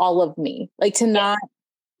to know all of me, like to not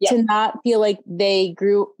feel like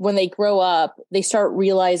when they grow up, they start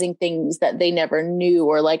realizing things that they never knew,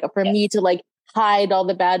 or like for me to like hide all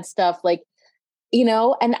the bad stuff, like,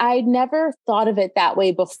 and I'd never thought of it that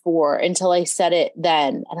way before until I said it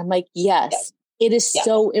then. And I'm like, yes, it is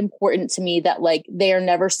so important to me that like they are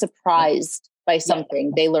never surprised by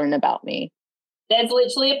something they learn about me. There's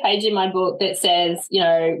literally a page in my book that says,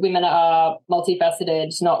 women are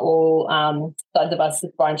multifaceted, not all sides of us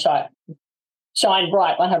shine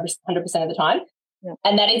bright 100% of the time. Yeah.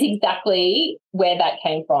 And that is exactly where that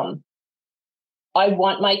came from. I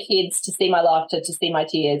want my kids to see my laughter, to see my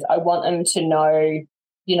tears. I want them to know,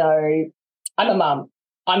 I'm a mum.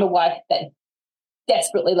 I'm a wife that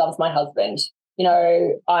desperately loves my husband.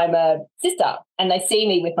 I'm a sister, and they see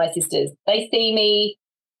me with my sisters. They see me,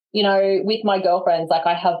 with my girlfriends. Like,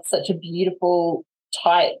 I have such a beautiful,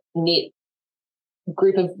 tight-knit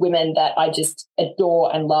group of women that I just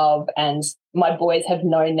adore and love, and my boys have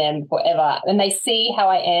known them forever, and they see how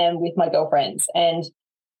I am with my girlfriends. And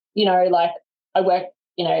like, I work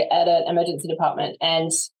at an emergency department,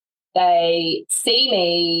 and they see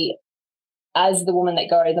me as the woman that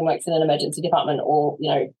goes and works in an emergency department, or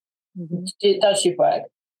does shift work.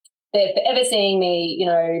 They're forever seeing me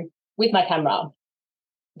with my camera.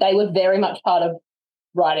 They were very much part of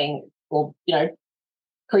writing or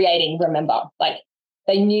creating Remember. Like,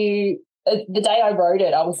 they knew the day I wrote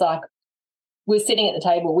it, I was like, we're sitting at the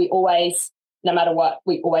table. We always, no matter what,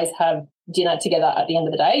 we always have dinner together at the end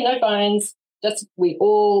of the day. No phones, there's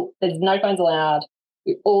no phones allowed.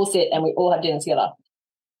 We all sit and we all have dinner together.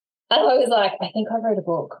 And I was like, I think I wrote a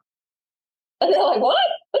book. And they're like, what?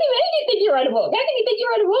 What do you mean you think you wrote a book? How can you think you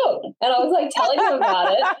wrote a book? And I was like telling them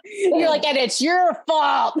about it. You're like, and it's your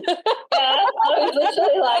fault. Yeah, I was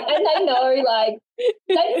literally like, and they know, like,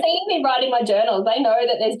 they've seen me writing my journals. They know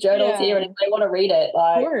that there's journals here, and if they want to read it,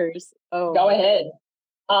 like, of course. Go ahead.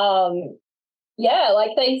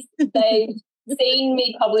 Like they've seen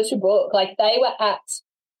me publish a book. Like, they were at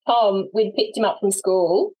Tom. We'd picked him up from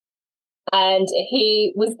school, and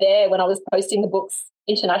he was there when I was posting the books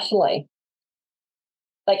internationally.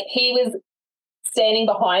 Like, he was standing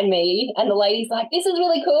behind me, and the lady's like, this is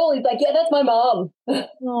really cool. He's like, yeah, that's my mom.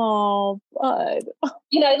 Oh, bud.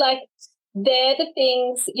 Like, they're the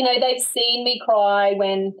things, they've seen me cry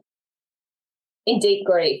when in deep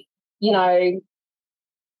grief. I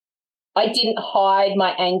didn't hide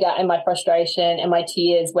my anger and my frustration and my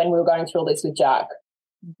tears when we were going through all this with Jack.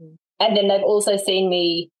 Mm-hmm. And then they've also seen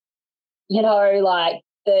me, like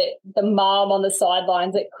the mom on the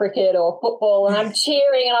sidelines at cricket or football, and I'm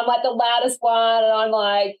cheering and I'm like the loudest one, and I'm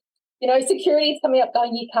like, security's coming up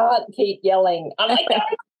going, you can't keep yelling. I'm like,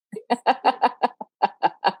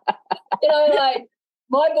 like,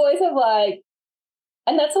 my boys have like,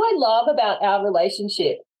 and that's what I love about our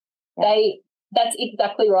relationship. Yeah. That's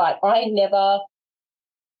exactly right.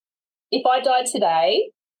 If I died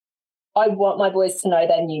today, I want my boys to know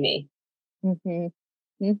they knew me. Mm-hmm.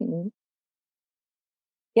 Mm-hmm.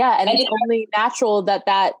 Yeah, and it's only natural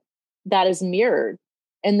that is mirrored,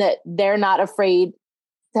 and that they're not afraid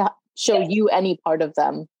to show you any part of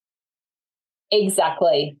them.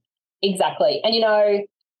 Exactly. And,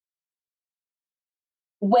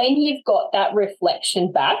 when you've got that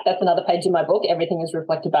reflection back, that's another page in my book, Everything is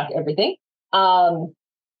Reflected Back, Everything.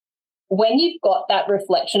 When you've got that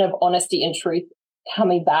reflection of honesty and truth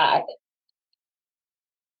coming back,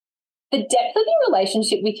 the depth of your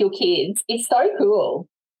relationship with your kids is so cool.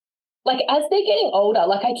 Like, as they're getting older,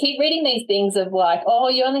 like, I keep reading these things of like, oh,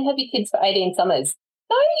 you only have your kids for 18 summers.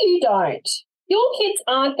 No, you don't. Your kids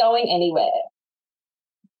aren't going anywhere.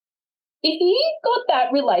 If you've got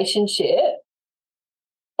that relationship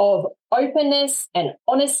of openness and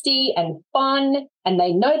honesty and fun, and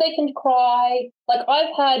they know they can cry, like,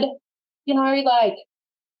 I've had, like,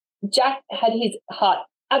 Jack had his heart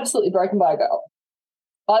absolutely broken by a girl.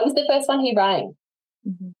 I was the first one he rang.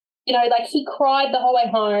 Mm-hmm. Like, he cried the whole way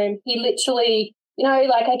home. He literally,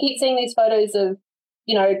 like, I keep seeing these photos of,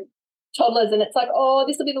 toddlers, and it's like, oh,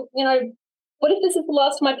 this will be what if this is the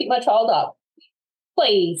last time I pick my child up?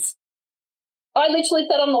 Please. I literally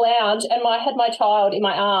sat on the lounge and I had my child in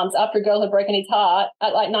my arms after a girl had broken his heart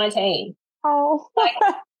at like 19. Oh. Like,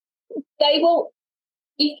 they will,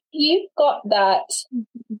 if you've got that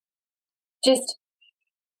just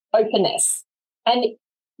openness, and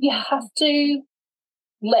you have to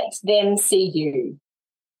let them see you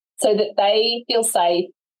so that they feel safe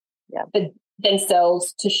for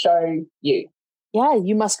themselves to show you. Yeah,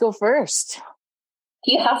 you must go first.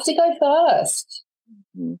 You have to go first.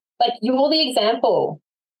 Mm-hmm. Like, you're the example.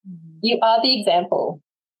 Mm-hmm. You are the example.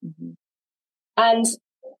 Mm-hmm. And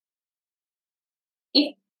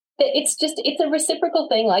it's a reciprocal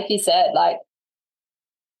thing, like you said. Like,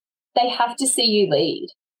 they have to see you lead.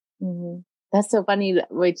 Mm-hmm. That's so funny.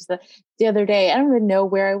 The other day, I don't even know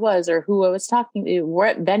where I was or who I was talking to,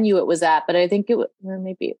 what venue it was at, but I think it was, or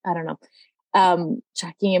maybe, I don't know,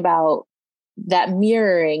 talking about that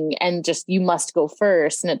mirroring and just, you must go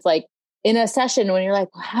first. And it's like, in a session when you're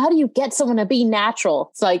like, well, how do you get someone to be natural?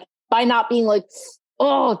 It's like, by not being like,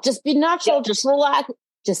 oh, just be natural, just relax,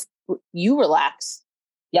 just you relax.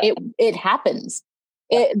 Yep. It happens.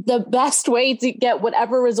 The best way to get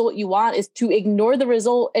whatever result you want is to ignore the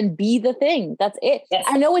result and be the thing. That's it. Yes.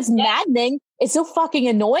 I know it's maddening. It's so fucking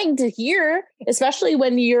annoying to hear, especially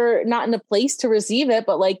when you're not in a place to receive it,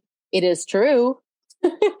 but like, it is true.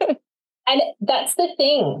 And that's the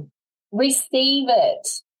thing. Receive it.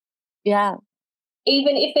 Yeah.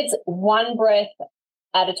 Even if it's one breath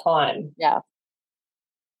at a time. Yeah.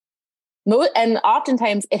 And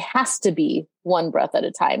oftentimes it has to be one breath at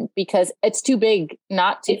a time because it's too big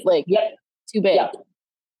not to too big. Yep.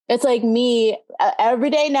 It's like me every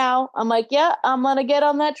day now. I'm like, yeah, I'm going to get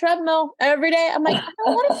on that treadmill every day. I'm like, I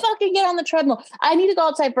don't want to fucking get on the treadmill. I need to go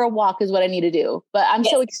outside for a walk is what I need to do. But I'm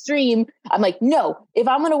so extreme. I'm like, no, if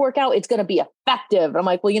I'm going to work out, it's going to be effective. I'm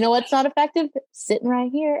like, well, you know what's not effective? Sitting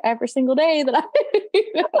right here every single day that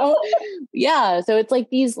Yeah. So it's like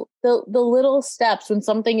the little steps when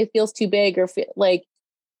something feels too big or like,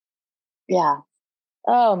 yeah.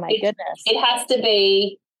 Oh my goodness. It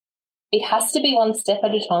has to be one step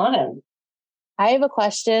at a time. I have a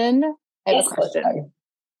question.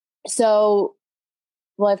 So,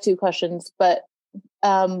 well, I have two questions, but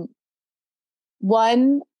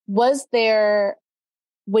one, was there,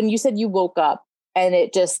 when you said you woke up and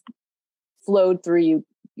it just flowed through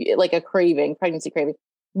you like a pregnancy craving,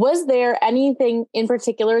 was there anything in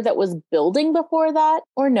particular that was building before that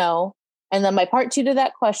or no? And then my part two to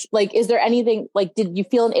that question, like, is there anything, like, did you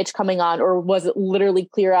feel an itch coming on, or was it literally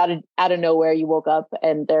clear out of nowhere? You woke up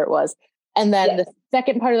and there it was. And then the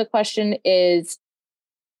second part of the question is,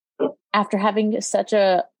 after having such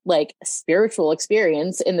a like spiritual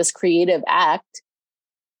experience in this creative act,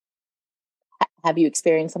 have you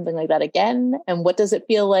experienced something like that again? And what does it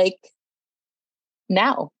feel like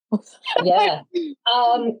now? Yeah.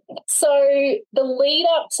 So the lead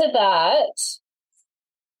up to that,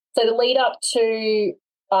 So the lead up to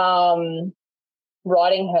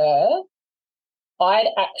writing her, I'd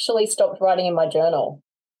actually stopped writing in my journal.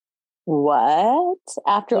 What?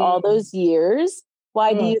 After all those years?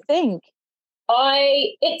 Why do you think?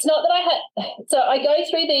 It's not that I had, so I go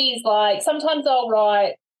through these, like, sometimes I'll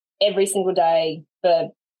write every single day for, I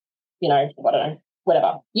don't know,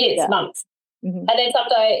 whatever, years, months. Mm-hmm. And then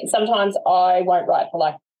sometimes I won't write for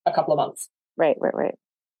like a couple of months. Right.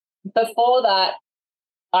 Before that,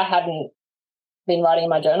 I hadn't been writing in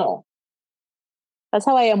my journal. That's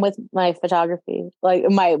how I am with my photography, like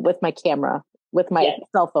with my camera, with my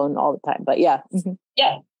cell phone all the time. But yeah. Mm-hmm.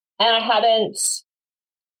 Yeah. And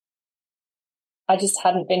I just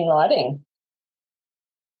hadn't been writing.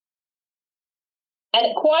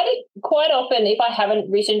 And quite often, if I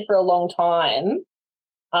haven't written for a long time,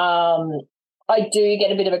 I do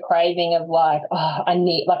get a bit of a craving of like, oh,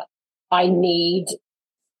 I need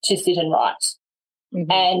to sit and write.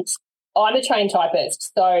 Mm-hmm. And I'm a trained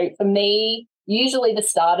typist. So for me, usually the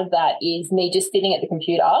start of that is me just sitting at the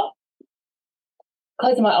computer,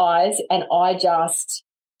 closing my eyes, and I just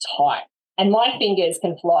type. And my fingers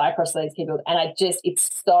can fly across those keyboards. And it's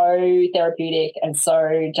so therapeutic and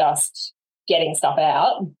so just getting stuff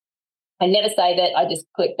out. I never save it. I just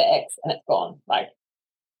click the X and it's gone. Like,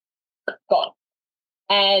 gone.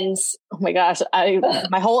 And oh my gosh,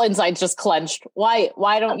 my whole inside's just clenched. Why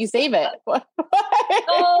don't you save it?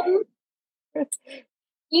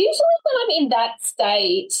 Usually when I'm in that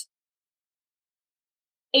state,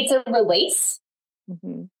 it's a release.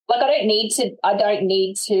 Mm-hmm. Like I don't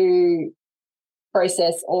need to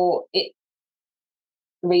process or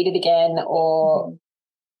read it again, or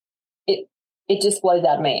it just flows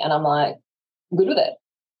out of me, and I'm like, I'm good with it.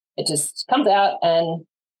 It just comes out and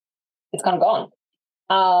it's kind of gone.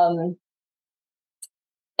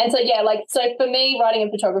 And so, yeah, like, so for me, writing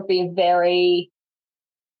and photography are very,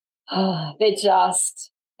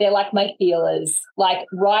 they're like my feelers. Like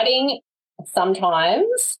writing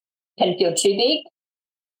sometimes can feel too big.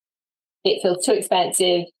 It feels too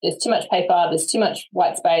expansive. There's too much paper. There's too much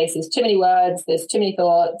white space. There's too many words. There's too many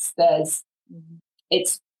thoughts.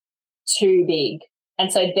 It's too big.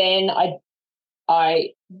 And so then I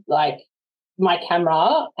like my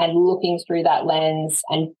camera and looking through that lens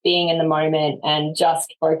and being in the moment and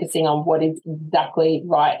just focusing on what is exactly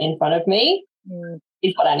right in front of me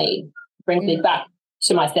is what I need. Brings me back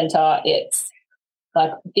to my center. It's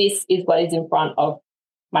like, this is what is in front of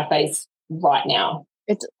my face right now.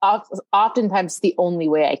 It's oftentimes the only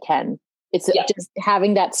way I can. It's just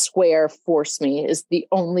having that square force me is the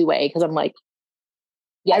only way, because I'm like,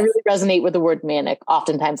 I really resonate with the word manic.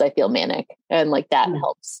 Oftentimes I feel manic, and like that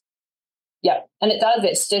helps. Yeah, and it does.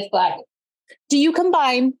 It's just like, do you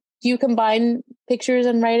combine pictures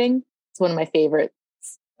and writing? It's one of my favorites.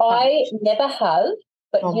 I never have,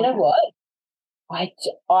 but you know what? I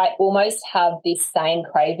almost have this same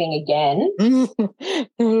craving again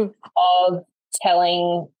of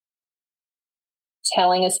telling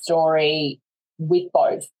a story with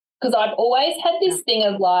both, because I've always had this thing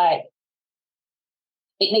of like,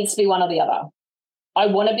 it needs to be one or the other. I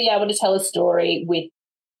want to be able to tell a story with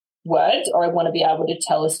words, or I want to be able to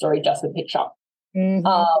tell a story just with picture.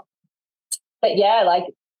 But yeah, like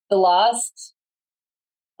the last,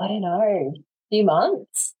 I don't know, few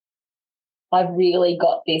months, I've really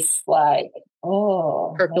got this like,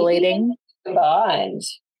 percolating combined.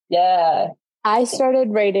 Yeah. I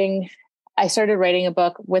started writing a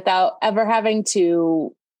book without ever having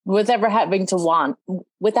to have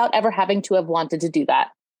wanted to do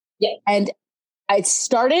that. Yeah. And I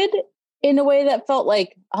started in a way that felt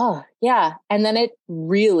like, oh yeah. And then it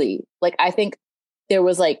really, like, I think there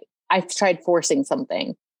was like, I tried forcing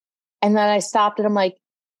something, and then I stopped, and I'm like,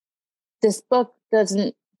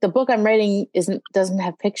 the book I'm writing doesn't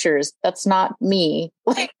have pictures. That's not me.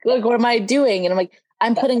 Like, what am I doing? And I'm like,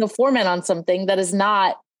 I'm putting a format on something that is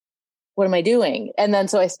not, what am I doing? And then,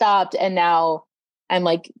 so I stopped, and now I'm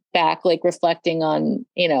like back, like reflecting on,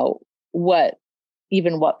 what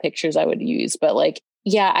pictures I would use. But like,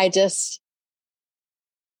 yeah, I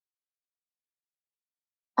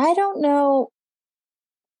don't know.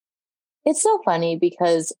 It's so funny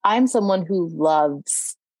because I'm someone who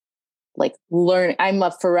loves like learn. I'm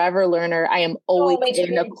a forever learner. I am always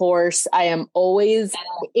in a course. I am always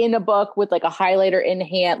in a book with like a highlighter in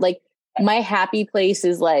hand. Like, my happy place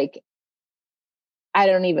is like, I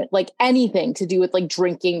don't even like anything to do with like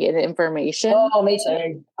drinking and information. Oh, me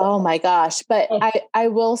too. Oh my gosh. But I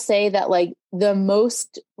will say that like the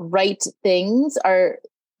most right things are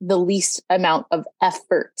the least amount of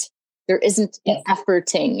effort. There isn't an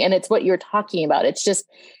efforting, and it's what you're talking about. It's just,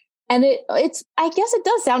 and it's, I guess it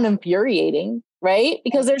does sound infuriating, right?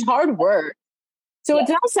 Because there's hard work. So it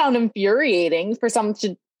does sound infuriating for someone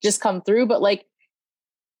to just come through, but like,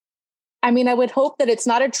 I mean, I would hope that it's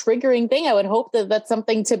not a triggering thing. I would hope that that's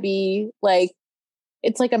something to be like,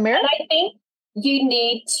 it's like a marathon. And I think you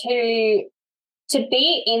need to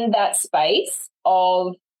be in that space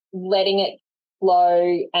of letting it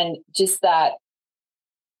flow, and just that,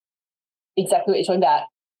 exactly what you're talking about.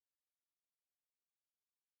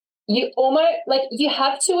 You almost like you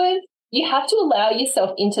have to allow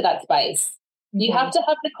yourself into that space. You have to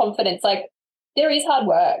have the confidence. Like, there is hard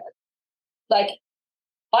work. Like,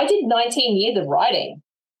 I did 19 years of writing.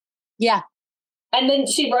 Yeah. And then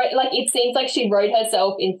she wrote, like, it seems like she wrote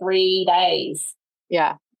herself in 3 days.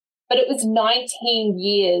 Yeah. But it was 19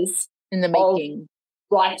 years In the making.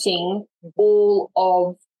 Writing all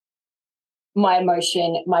of my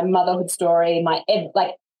emotion, my motherhood story,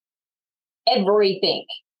 everything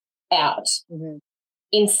out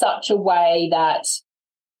in such a way that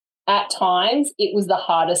at times it was the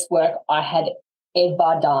hardest work I had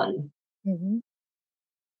ever done.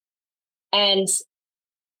 And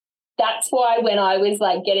that's why when I was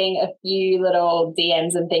like getting a few little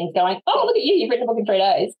DMs and things going, oh, look at you, you've written a book in 3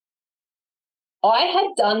 days. I had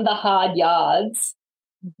done the hard yards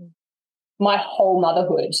my whole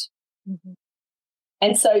motherhood.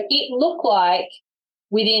 And so it looked like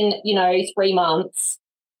within, 3 months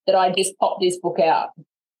that I just popped this book out.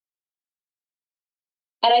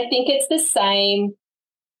 And I think it's the same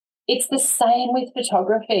with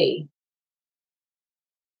photography.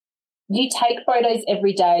 You take photos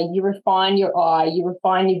every day, you refine your eye, you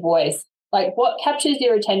refine your voice. Like what captures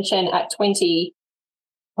your attention at 20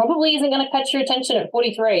 probably isn't going to catch your attention at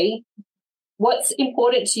 43. What's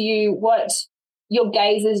important to you, what your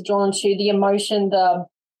gaze is drawn to, the emotion,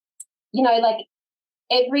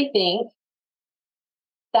 everything,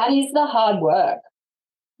 that is the hard work.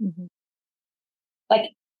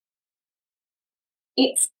 Like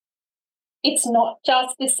it's not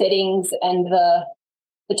just the settings and the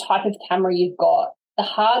type of camera you've got. The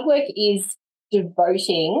hard work is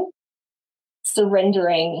devoting,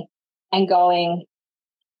 surrendering, and going,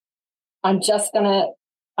 I'm just gonna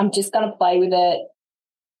play with it.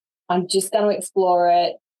 I'm just gonna explore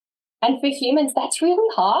it. And for humans, that's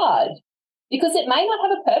really hard because it may not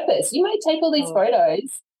have a purpose. You may take all these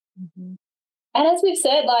photos, and as we've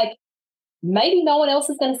said, like maybe no one else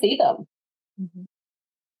is going to see them.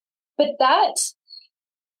 But that,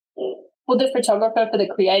 for the photographer, for the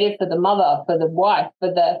creative, for the mother, for the wife,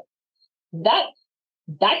 that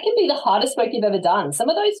can be the hardest work you've ever done. Some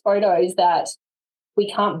of those photos that we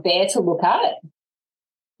can't bear to look at.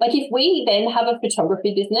 Like if we then have a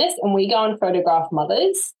photography business and we go and photograph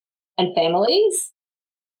mothers and families,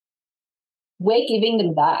 we're giving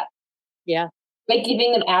them that. Yeah. We're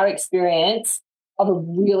giving them our experience of a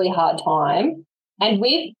really hard time. And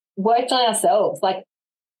we've worked on ourselves. Like,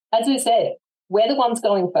 as we said, we're the ones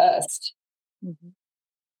going first.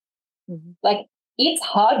 Like, it's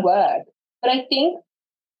hard work. But I think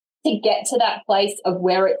to get to that place of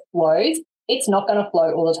where it flows, it's not going to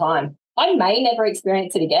flow all the time. I may never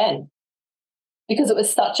experience it again because it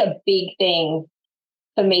was such a big thing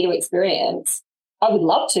for me to experience. I would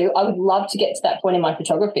love to. I would love to get to that point in my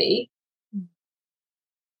photography.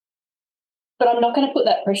 But I'm not going to put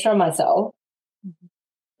that pressure on myself.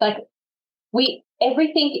 Like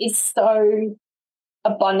everything is so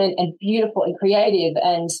abundant and beautiful and creative.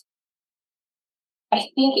 And I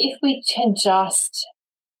think if we can just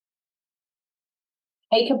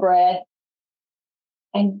take a breath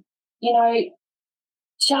and,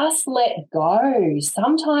 just let go.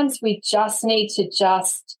 Sometimes we just need to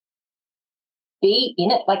just be in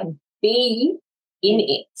it, like be in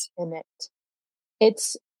it. In it.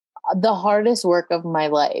 It's the hardest work of my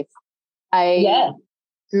life. I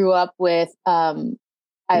grew up with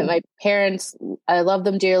my parents. I love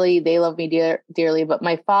them dearly. They love me dearly. But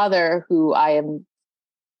my father, who I am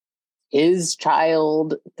his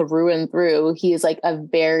child through and through, he is like a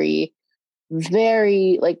very,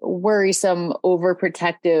 very like worrisome,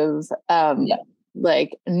 overprotective,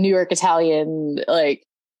 like New York Italian. Like,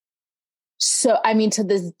 so I mean, to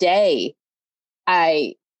this day,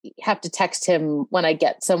 I have to text him when I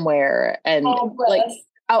get somewhere, and I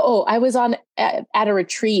was at a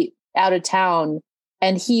retreat out of town,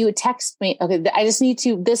 and he would text me. Okay, I just need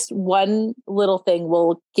to. This one little thing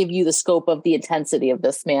will give you the scope of the intensity of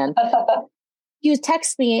this man. He would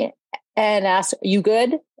text me and ask, "Are you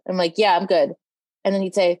good?" I'm like, "Yeah, I'm good." And then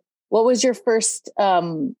he'd say, "What was your first?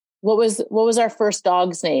 What was our first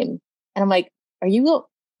dog's name?" And I'm like, "Are you what?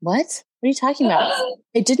 What are you talking about?"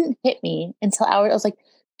 It didn't hit me until hours. I was like,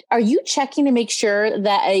 "Are you checking to make sure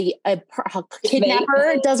that a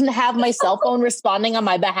kidnapper doesn't have my cell phone responding on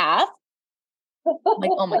my behalf?" I'm like,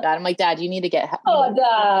 oh my God. I'm like, "Dad, you need to get help." Oh,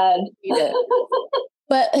 Dad.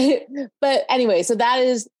 But anyway, so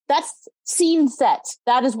that's scene set.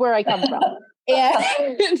 That is where I come from.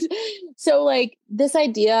 And so like this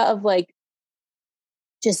idea of like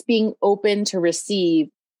just being open to receive,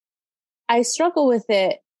 I struggle with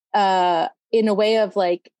it in a way of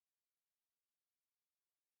like,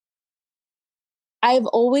 I've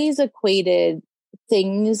always equated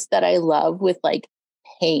things that I love with like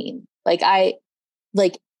pain. Like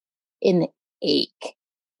an ache.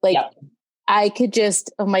 Like I could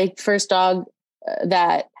just, my first dog,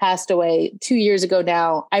 that passed away 2 years ago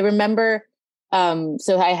now, I remember,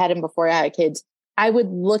 so I had him before I had kids. I would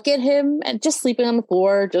look at him and just sleeping on the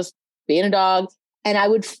floor, just being a dog. And I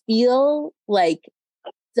would feel like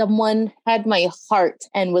someone had my heart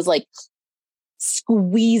and was like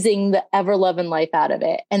squeezing the ever loving life out of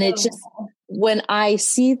it. And it's just, when I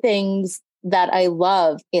see things that I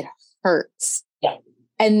love, it hurts. Yeah.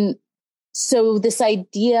 And so this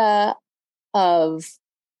idea of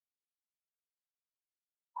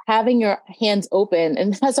having your hands open,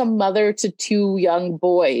 and as a mother to 2 young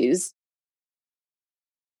boys,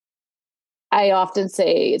 I often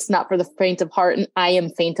say it's not for the faint of heart, and I am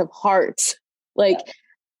faint of heart. Like,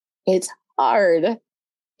 it's hard.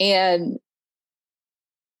 And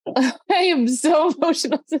I am so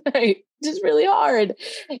emotional tonight. Just really hard.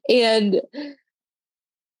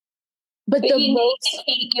 But you need to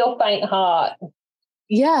keep your faint heart.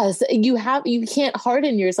 Yes, you can't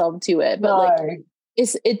harden yourself to it. But like,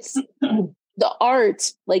 it's the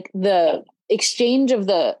art, like the exchange of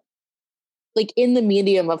the, like in the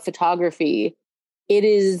medium of photography, it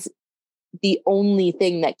is the only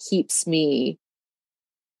thing that keeps me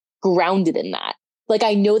grounded in that. Like,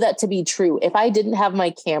 I know that to be true. If I didn't have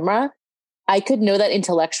my camera, I could know that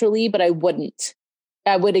intellectually, but I wouldn't.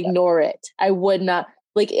 I would ignore it. I would not.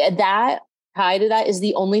 Like, that tie to that is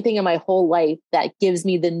the only thing in my whole life that gives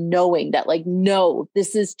me the knowing that, like, no,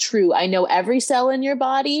 this is true. I know every cell in your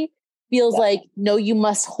body feels like, no, you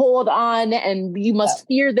must hold on and you must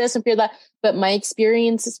fear this and fear that. But my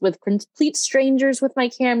experiences with complete strangers with my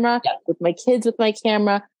camera, with my kids with my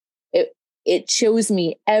camera, it shows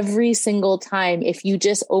me every single time, if you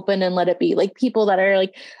just open and let it be. Like, people that are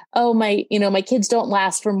like, oh, my kids don't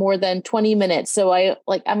last for more than 20 minutes. So I'm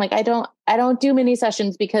like, I don't do mini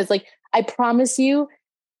sessions, because like, I promise you,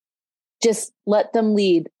 just let them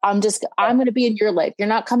lead. I'm going to be in your life. You're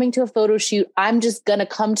not coming to a photo shoot. I'm just going to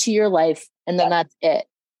come to your life. And then that's it.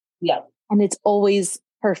 Yeah. And it's always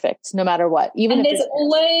perfect, no matter what. Even and if there's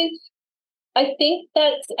always, I think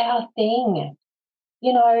that's our thing.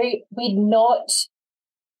 You know, we're not.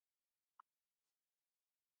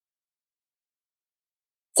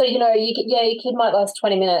 So, you know, your kid might last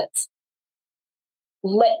 20 minutes.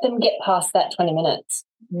 Let them get past that 20 minutes.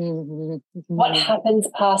 Mm-hmm. What happens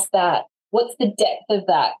past that? What's the depth of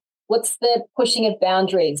that? What's the pushing of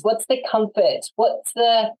boundaries? What's the comfort?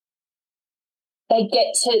 They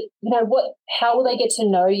get to, how will they get to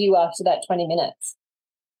know you after that 20 minutes?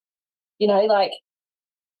 You know, like,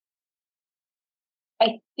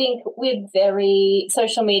 I think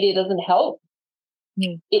social media doesn't help.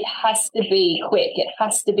 It has to be quick. It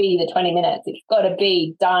has to be the 20 minutes. It's got to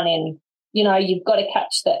be done in, you've got to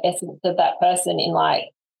catch the essence of that person in like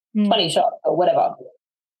 20 shots or whatever.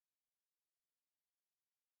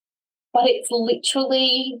 But it's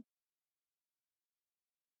literally,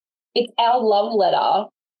 it's our love letter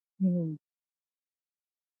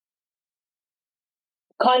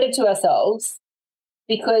kind of to ourselves,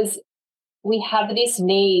 because we have this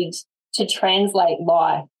need to translate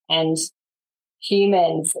life and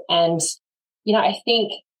humans. And, I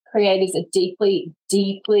think creatives are deeply,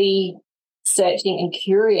 deeply searching and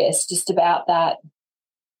curious just about that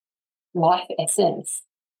life essence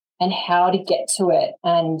and how to get to it.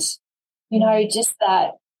 And, just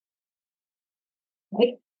that,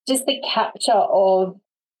 just the capture of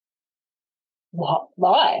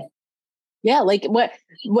life. Yeah. Like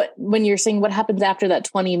when you're saying what happens after that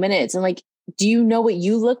 20 minutes, and like, do you know what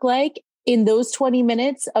you look like in those 20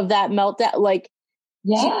 minutes of that meltdown? Like,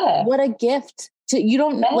 what a gift you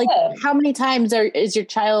don't like, how many times is your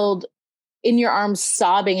child in your arms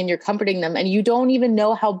sobbing and you're comforting them, and you don't even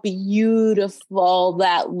know how beautiful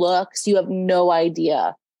that looks. You have no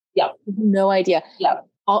idea. Yeah. No idea. Yeah.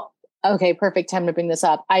 Okay. Perfect time to bring this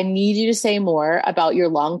up. I need you to say more about your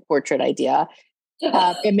long portrait idea.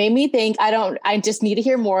 It made me think, I just need to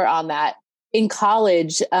hear more on that. In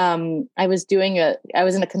college, I was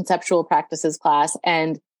in a conceptual practices class,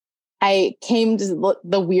 and I came to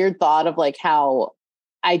the weird thought of like how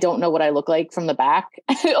I don't know what I look like from the back.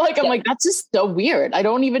 Like, I'm like, that's just so weird. I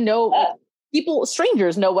don't even know.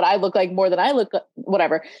 Strangers know what I look like more than I look,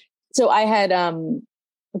 whatever. So I had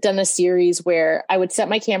done a series where I would set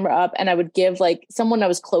my camera up and I would give like someone I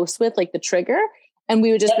was close with, like the trigger, and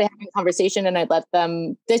we would just be having a conversation, and I'd let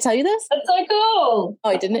them, did I tell you this? That's so cool. Oh,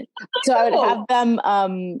 I didn't. So I would have them,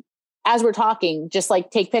 as we're talking, just like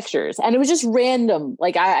take pictures. And it was just random.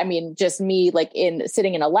 Like, I mean, just me like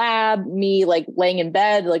sitting in a lab, me like laying in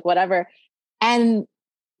bed, like whatever. And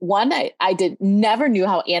one, I never knew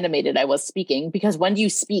how animated I was speaking, because when do you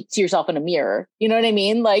speak to yourself in a mirror? You know what I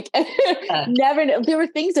mean? Like, never, there were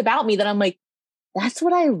things about me that I'm like, that's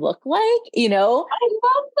what I look like, you know? I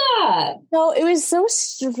love that. No, it was so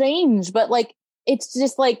strange, but like, it's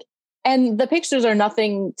just like, and the pictures are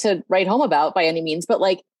nothing to write home about by any means, but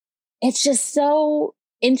like, it's just so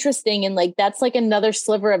interesting. And like, that's like another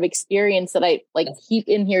sliver of experience that I like keep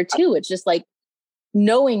in here too. It's just like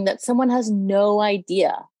knowing that someone has no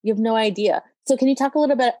idea. You have no idea. So can you talk a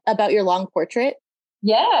little bit about your long portrait?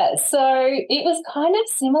 Yeah. So it was kind of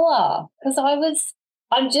similar because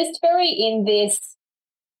I'm just very in this,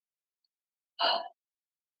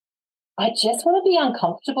 I just want to be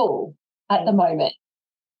uncomfortable at the moment,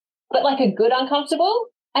 but like a good uncomfortable.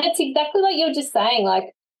 And it's exactly like you're just saying,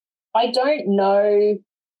 like, I don't know,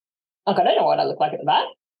 like, I don't know what I look like at the back.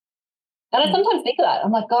 And I sometimes think of that.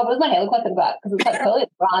 I'm like, God, what does my hair look like at the back? Because it's like curly at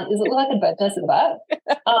the front. Does it look like a bird's nest at the back?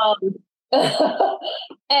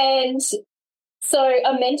 And so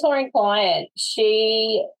a mentoring client,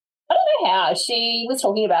 I don't know how, she was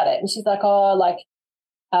talking about it and she's like, oh, like,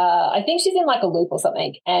 I think she's in like a loop or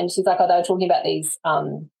something. And she's like, oh, they were talking about these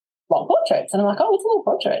long portraits. And I'm like, oh, what's a long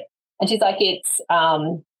portrait? And she's like, it's,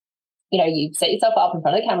 you know, you set yourself up in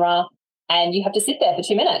front of the camera and you have to sit there for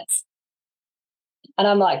 2 minutes. And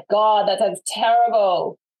I'm like, God, that sounds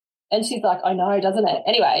terrible. And she's like, I know, doesn't it?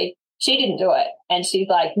 Anyway, she didn't do it. And she's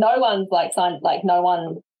like, no one's like signed, like no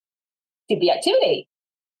one did the activity.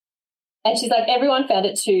 And she's like, everyone found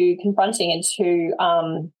it too confronting and too,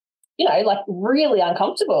 you know, like really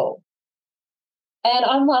uncomfortable. And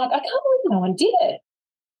I'm like, I can't believe no one did it.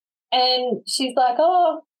 And she's like,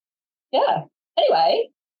 oh, yeah. Anyway,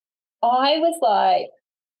 I was like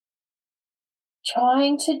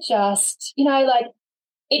trying to just, you know, like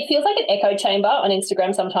it feels like an echo chamber on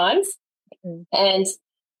Instagram sometimes. Mm-hmm. And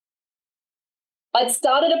I'd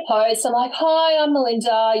started a post. I'm like, hi, I'm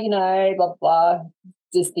Melinda, you know, blah, blah,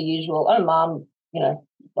 just the usual. I'm a mum, you know,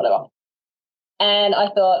 whatever. And I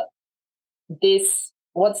thought, there's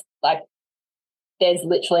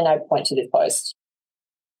literally no point to this post.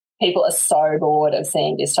 People are so bored of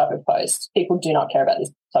seeing this type of post. People do not care about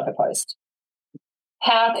this type of post.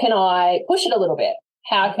 How can I push it a little bit?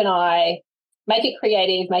 How can I make it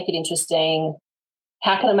creative, make it interesting?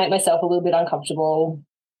 How can I make myself a little bit uncomfortable?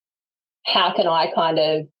 How can I kind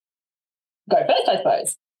of go first, I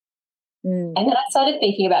suppose? And then I started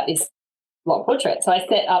thinking about this long portrait. So I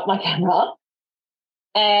set up my camera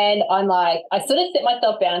and I'm like, I sort of set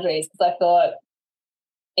myself boundaries because I thought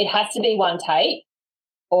it has to be one take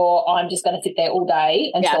or I'm just going to sit there all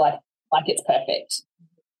day until I feel like it's perfect.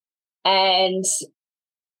 And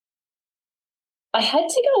I had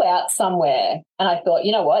to go out somewhere and I thought,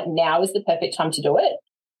 you know what, now is the perfect time to do it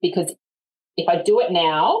because if I do it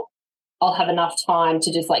now, I'll have enough time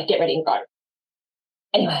to just like get ready and go.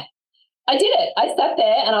 Anyway, I did it. I sat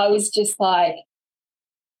there and I was just like,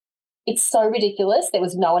 it's so ridiculous. There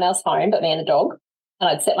was no one else home but me and the dog. And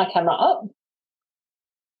I'd set my camera up.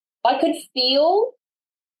 I could feel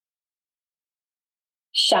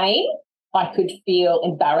shame. I could feel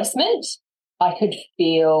embarrassment. I could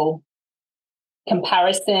feel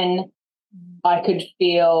comparison. I could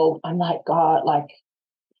feel, I'm like, God, like,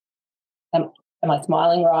 am I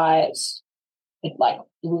smiling right? It's like,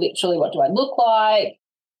 literally, what do I look like?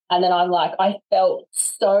 And then I'm like, I felt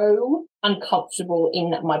so uncomfortable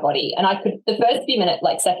in my body. And I could, the first few minutes,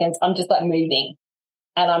 like seconds, I'm just like moving.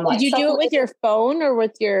 And I'm like, did you do it with your phone or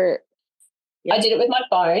with your? I did it with my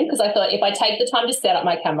phone because I thought if I take the time to set up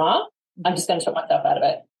my camera, I'm just going to talk myself out of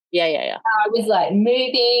it. Yeah. I was like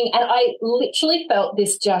moving and I literally felt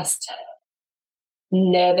this just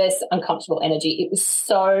nervous, uncomfortable energy. It was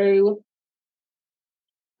so,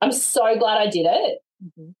 I'm so glad I did it.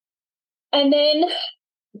 Mm-hmm. And then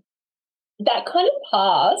that kind of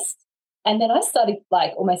passed. And then I started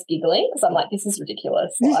like almost giggling because I'm like, this is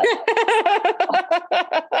ridiculous. Like,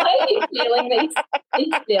 why are you feeling these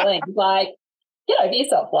feelings? Like, get over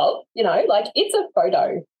yourself, love. You know, like it's a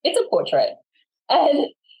photo, it's a portrait. And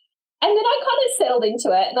then I kind of settled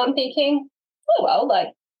into it and I'm thinking, oh, well,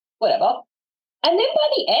 like, whatever. And then by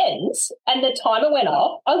the end, and the timer went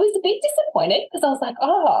off, I was a bit disappointed because I was like,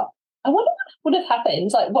 oh, I wonder what would have happened,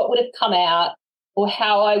 like what would have come out or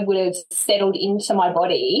how I would have settled into my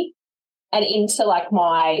body and into like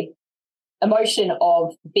my emotion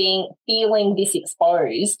of feeling this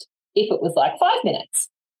exposed if it was like 5 minutes.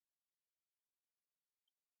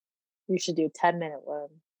 You should do 10-minute one.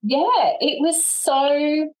 Yeah, it was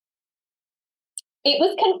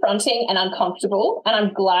confronting and uncomfortable and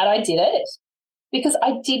I'm glad I did it because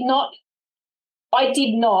I did not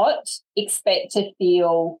expect to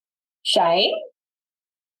feel shame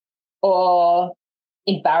or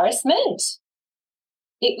embarrassment.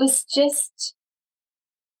 It was just,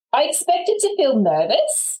 I expected to feel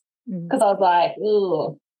nervous because I was like,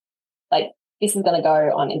 ooh, like this is going to go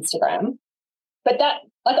on Instagram. But that,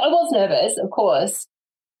 like, I was nervous, of course,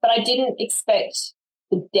 but I didn't expect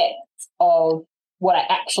the depth of what I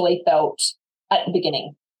actually felt at the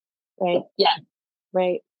beginning. Right. Yeah.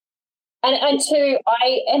 Right. And two,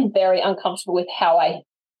 I am very uncomfortable with how I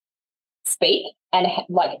speak and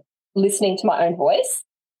like listening to my own voice.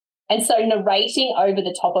 And so narrating over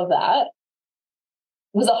the top of that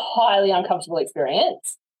was a highly uncomfortable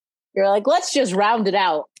experience. You're like, let's just round it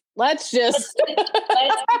out. Let's just let's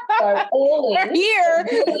go all in. We're here.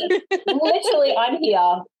 Literally, I'm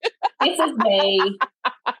here. This is me.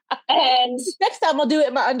 And next time I'll do it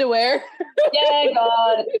in my underwear. Yeah,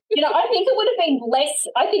 God. You know, I think it would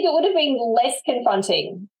have been less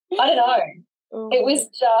confronting. I don't know. It was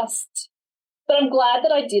just, but I'm glad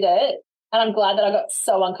that I did it, and I'm glad that I got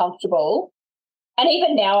so uncomfortable. And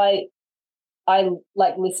even now I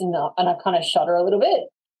like listen and I kind of shudder a little bit.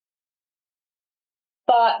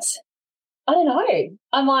 But I don't know.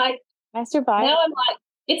 I'm like, I survived. Now I'm like,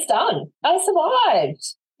 it's done. I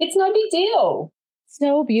survived. It's no big deal.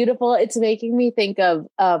 So beautiful. It's making me think of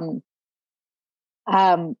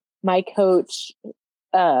my coach.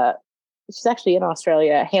 She's actually in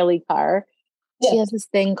Australia, Haley Carr. Yeah. She has this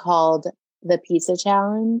thing called the Pizza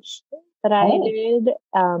Challenge that I did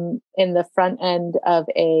in the front end of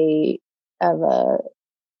a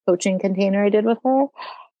coaching container I did with her.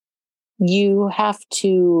 You have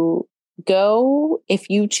to go, if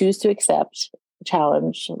you choose to accept the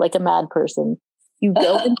challenge, like a mad person, you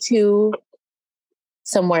go into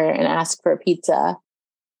somewhere and ask for a pizza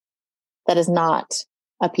that is not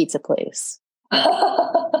a pizza place.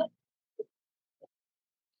 I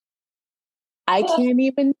can't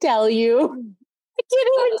even tell you.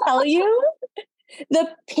 The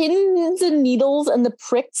pins and needles and the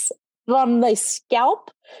pricks from my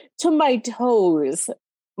scalp to my toes,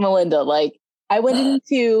 Melinda. Like, I went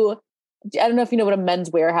into, I don't know if you know what a Men's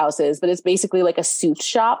Warehouse is, but it's basically like a suit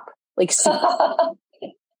shop. Like suit. What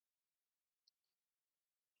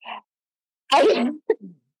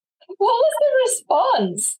was the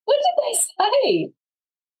response? What did they say?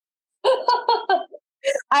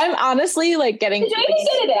 I'm honestly like getting. Did you even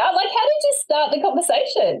get it out? Like, how did you start the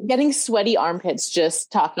conversation? Getting sweaty armpits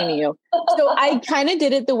just talking to you. So I kind of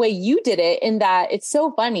did it the way you did it, in that it's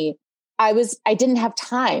so funny. I didn't have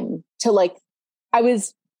time to like, I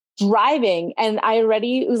was driving and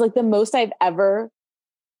it was like the most I've ever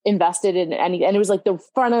invested in any, and it was like the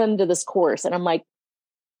front end of this course. And I'm like,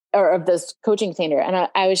 or of this coaching container. And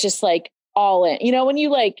I was just like all in, you know, when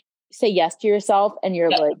you like say yes to yourself and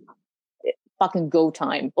you're like, fucking go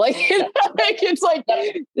time. Like, it's like,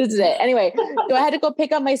 this is it. Anyway, so I had to go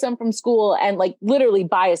pick up my son from school and like literally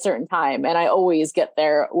by a certain time. And I always get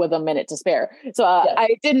there with a minute to spare. So I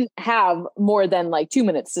didn't have more than like 2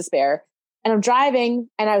 minutes to spare. And I'm driving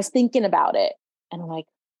and I was thinking about it. And I'm like,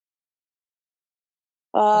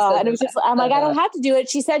 and it was just, I'm like, I don't have to do it.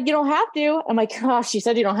 She said, you don't have to. I'm like, gosh, she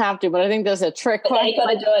said you don't have to, but I think there's a trick. Yeah, you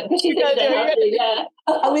gotta do it. She said you don't have to, yeah.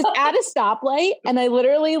 I was at a stoplight and I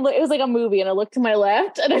literally, it was like a movie, and I looked to my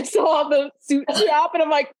left and I saw the suit shop and I'm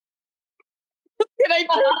like, can I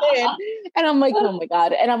turn in? And I'm like, oh my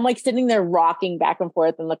God. And I'm like sitting there rocking back and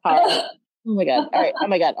forth in the car. Oh my God. All right. Oh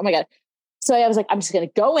my God. So I was like, I'm just going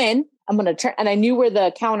to go in. I'm going to turn. And I knew where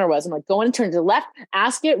the counter was. I'm like, go in and turn to the left,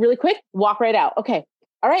 ask it really quick, walk right out. Okay.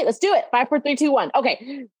 All right, let's do it. 5, 4, 3, 2, 1.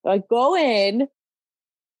 Okay. So I go in.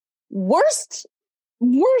 Worst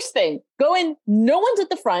thing. Go in. No one's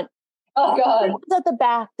at the front. Oh God. No one's at the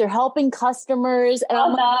back. They're helping customers.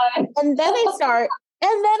 And and then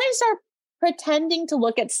I start pretending to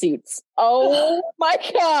look at suits. Oh my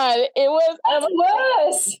God. It was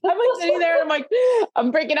worse. I'm like sitting there and I'm like,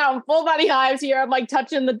 I'm breaking out in full body hives here. I'm like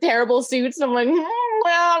touching the terrible suits. And I'm like,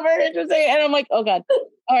 wow, very interesting. And I'm like, oh God.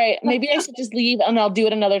 All right, maybe I should just leave and I'll do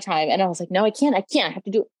it another time. And I was like, no, I can't. I have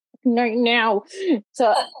to do it right now.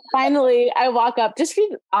 So finally I walk up,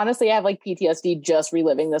 honestly, I have like PTSD just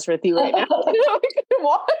reliving this with you right now. I start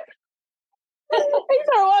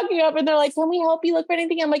walking up and they're like, can we help you look for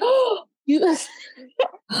anything? I'm like, oh, I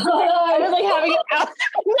was like having an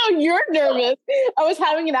no, you're nervous. I was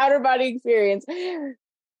having an outer body experience.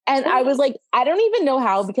 And I was like, I don't even know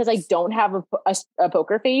how, because I don't have a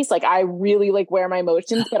poker face. Like, I really like wear my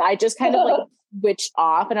emotions, but I just kind of like switched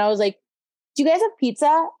off. And I was like, do you guys have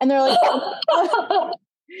pizza? And they're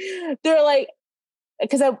like,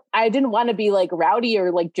 because I didn't want to be like rowdy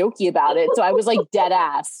or like jokey about it. So I was like dead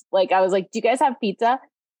ass. Like, I was like, do you guys have pizza?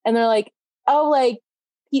 And they're like, oh, like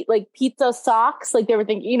pizza socks. Like, they were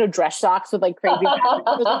thinking, you know, dress socks with like crazy.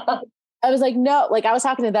 I was like, no, like I was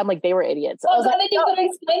talking to them like they were idiots. I was like, you got to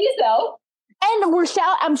explain yourself. And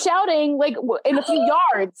I'm shouting like in a few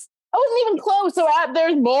yards. I wasn't even close. So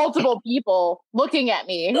there's multiple people looking at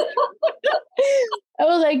me. I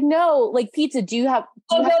was like, no, like pizza, do you have?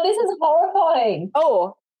 Oh, no, this is horrifying.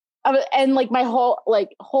 Oh, and like my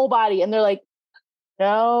whole body. And they're like,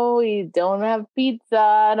 no, we don't have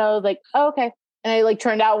pizza. And I was like, oh, okay. And I like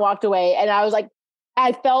turned out and walked away. And I was like,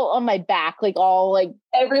 I felt on my back, like all like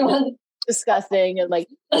everyone disgusting. And like,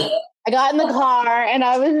 I got in the car and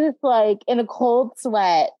I was just like in a cold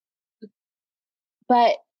sweat.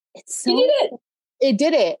 But it's so, you did it. It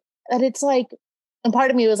did it. And it's like, and part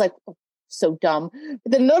of me was like, oh, so dumb.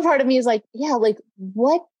 But then another part of me is like, yeah, like,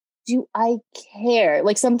 what do I care?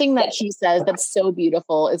 Like something that she says that's so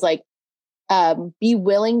beautiful is like, be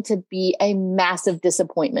willing to be a massive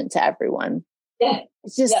disappointment to everyone. Yeah.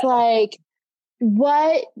 It's just like,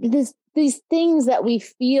 what these things that we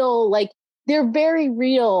feel like they're very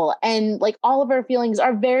real and like all of our feelings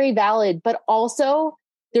are very valid, but also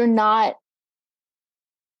they're like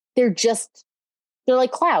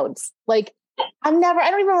clouds. Like I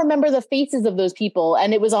don't even remember the faces of those people.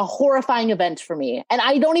 And it was a horrifying event for me. And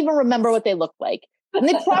I don't even remember what they looked like. And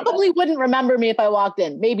they probably wouldn't remember me if I walked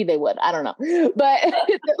in. Maybe they would. I don't know. But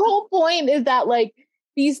the whole point is that like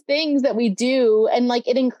these things that we do and like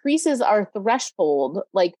it increases our threshold,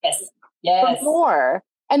 like for more.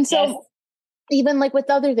 And so even like with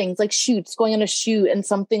other things like shoots, going on a shoot and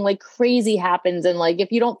something like crazy happens. And like,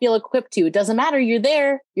 if you don't feel equipped to, it doesn't matter. You're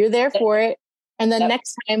there for it. And then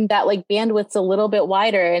next time that like bandwidth's a little bit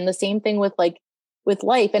wider, and the same thing with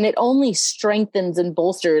life. And it only strengthens and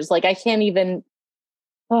bolsters. Like I can't even,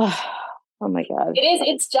 oh my God.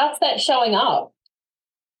 It's just that showing up.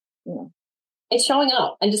 Yeah. It's showing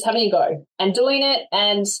up and just having a go and doing it.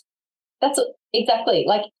 And that's exactly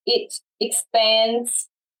like it expands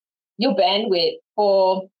your bandwidth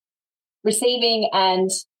for receiving and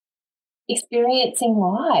experiencing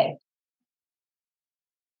life.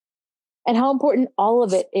 And how important all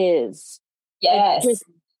of it is. Yes. Like,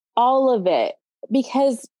 all of it.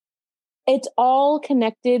 Because it's all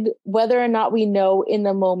connected, whether or not we know in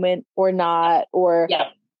the moment or not, or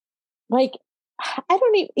like, I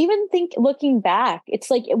don't even think looking back, it's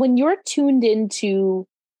like when you're tuned into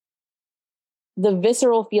the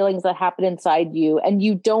visceral feelings that happen inside you and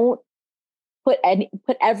you don't put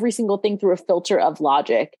every single thing through a filter of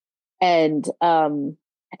logic. And I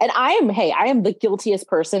am the guiltiest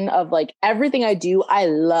person of like everything I do. I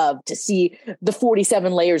love to see the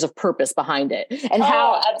 47 layers of purpose behind it and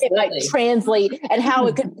how it like translate and how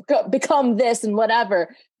it could become this and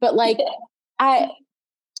whatever. But like, I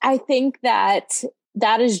think that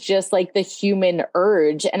is just like the human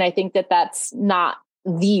urge. And I think that that's not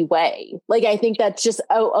the way. Like, I think that's just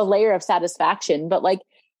a layer of satisfaction. But like,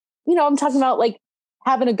 you know, I'm talking about like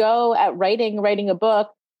having a go at writing a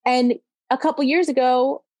book. And a couple years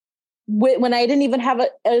ago, when I didn't even have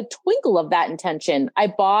a twinkle of that intention, I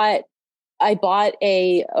bought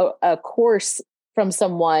a course from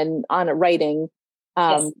someone on writing,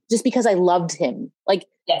 just because I loved him. Like,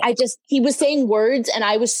 he was saying words and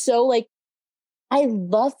I was so like, I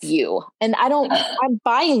love you. And I'm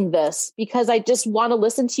buying this because I just want to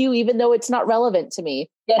listen to you, even though it's not relevant to me.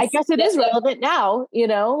 Yes, I guess it is relevant now, you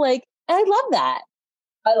know, like, and I love that.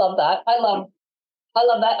 I love that. I love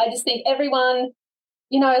that. I just think everyone,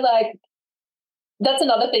 you know, like that's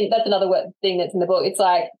another thing. That's another thing that's in the book. It's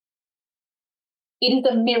like, it is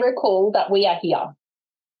a miracle that we are here.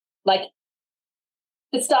 Like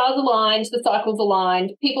the stars aligned, the cycles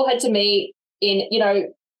aligned. People had to meet in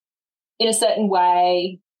a certain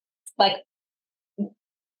way. Like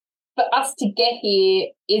for us to get here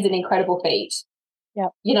is an incredible feat. Yeah.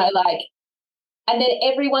 You know, like, and then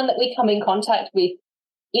everyone that we come in contact with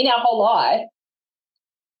in our whole life,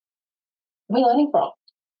 we're learning from.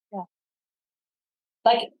 Yeah.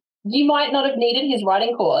 Like you might not have needed his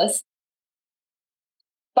writing course,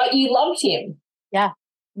 but you loved him. Yeah.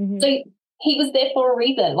 Mm-hmm. So he was there for a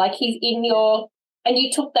reason. Like he's in and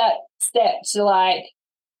you took that step to like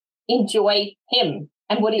enjoy him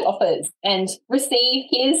and what he offers and receive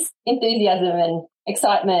his enthusiasm and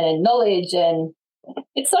excitement and knowledge. And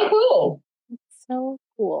it's so cool. It's so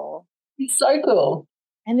cool. It's so cool.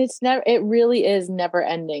 And it really is never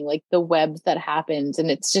ending, like the webs that happens.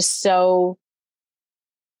 And it's just so,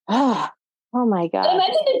 oh my God.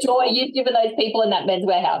 Imagine the joy you've given those people in that men's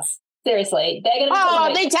warehouse. Seriously. They're going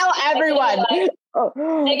to they tell everyone. They're going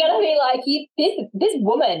to be like, this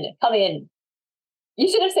woman come in. You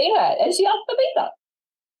should have seen her. And she asked for pizza.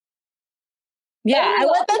 Yeah,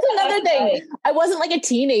 that's another thing. I wasn't like a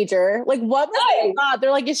teenager. Like, what was their thought?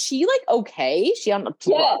 They're like, is she like okay? Is she on the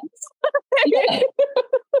drugs? Yeah.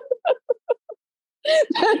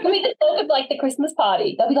 It could be the talk of like the Christmas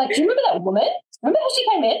party. They'll be like, do you remember that woman? Remember how she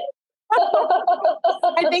came in?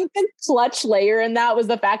 I think the clutch layer in that was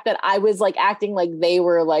the fact that I was like acting like they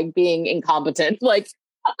were like being incompetent. Like,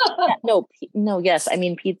 yes, I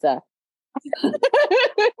mean pizza. That's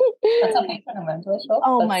a pizza shop.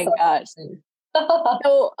 Oh my gosh.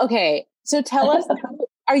 So, okay. So tell us,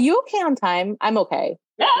 are you okay on time? I'm okay.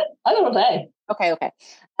 Yeah, I'm okay. Okay.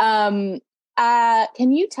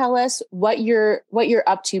 Can you tell us what you're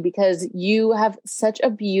up to? Because you have such a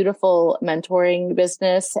beautiful mentoring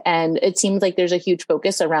business, and it seems like there's a huge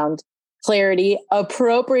focus around clarity,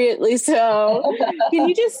 appropriately so. Can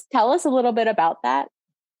you just tell us a little bit about that?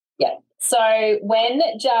 Yeah. So when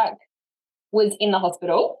Jack was in the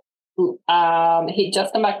hospital, he'd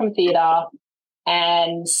just come back from theatre,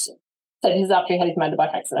 and so this is after he had his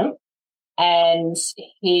motorbike accident, and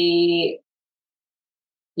he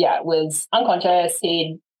was unconscious.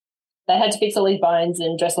 They had to fix all his bones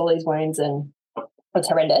and dress all his wounds, and it was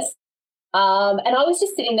horrendous. And I was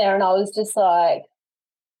just sitting there and I was just like,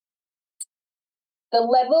 the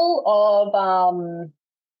level of,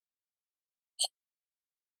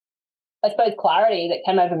 I suppose, clarity that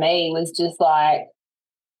came over me was just like,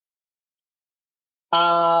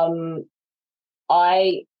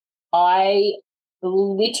 I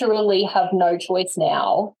literally have no choice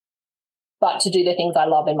now but to do the things I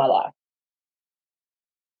love in my life.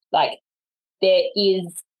 Like, there is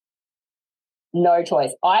no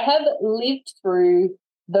choice. I have lived through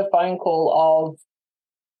the phone call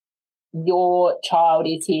of your child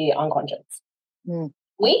is here unconscious. Mm.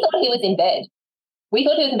 We thought he was in bed.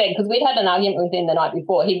 Because we'd had an argument with him the night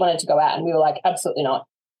before. He wanted to go out and we were like, absolutely not.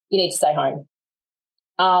 You need to stay home.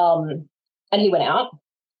 And he went out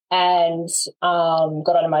and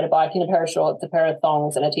got on a motorbike in a pair of shorts, a pair of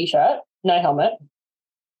thongs and a T-shirt, no helmet.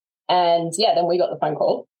 And, then we got the phone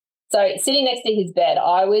call. So sitting next to his bed,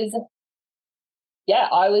 I was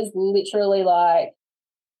literally like,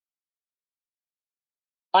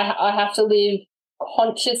 I have to live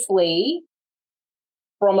consciously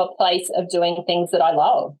from a place of doing things that I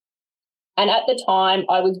love. And at the time,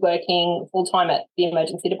 I was working full-time at the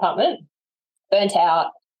emergency department, burnt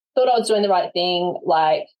out, thought I was doing the right thing,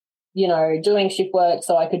 like, doing shift work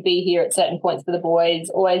so I could be here at certain points for the boys,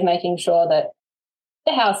 always making sure that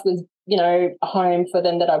the house was, a home for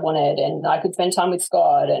them that I wanted and I could spend time with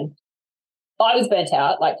Scott. And I was burnt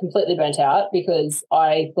out, like completely burnt out, because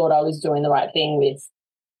I thought I was doing the right thing with,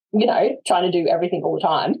 trying to do everything all the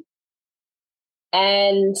time.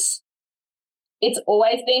 And it's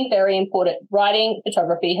always been very important. Writing,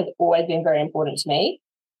 photography has always been very important to me.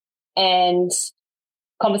 And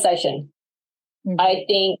conversation. Mm-hmm. I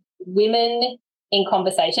think women in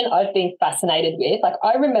conversation I've been fascinated with. Like,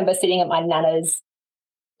 I remember sitting at my nana's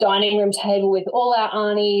dining room table with all our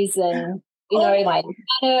aunties and, my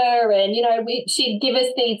nana, and, she'd give us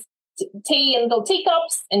these tea in little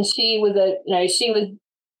teacups, and she was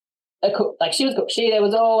a cook. Like, she was cook. There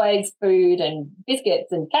was always food and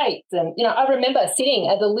biscuits and cakes. And, I remember sitting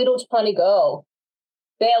as a little tiny girl,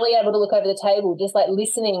 barely able to look over the table, just like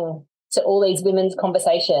listening to all these women's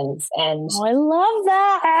conversations. And I love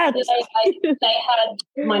that.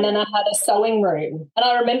 My nana had a sewing room, and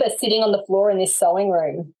I remember sitting on the floor in this sewing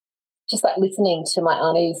room, just like listening to my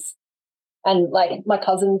aunties and like my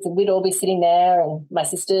cousins, and we'd all be sitting there, and my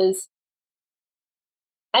sisters.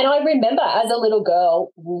 And I remember as a little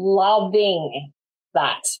girl loving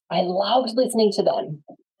that. I loved listening to them.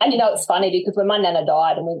 And, it's funny because when my nana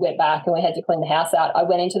died and we went back and we had to clean the house out, I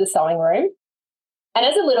went into the sewing room. And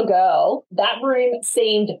as a little girl, that room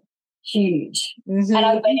seemed huge. Mm-hmm. And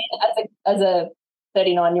I went in as a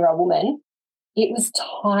 39-year-old woman. It was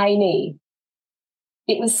tiny.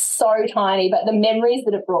 It was so tiny, but the memories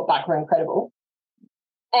that it brought back were incredible.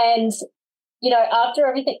 And, after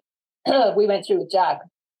everything we went through with Jack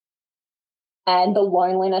and the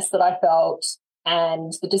loneliness that I felt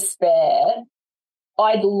and the despair,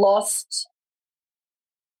 I'd lost.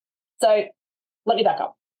 So let me back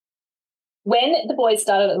up. When the boys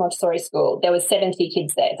started at Montessori school, there was 70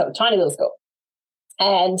 kids there, so a tiny little school.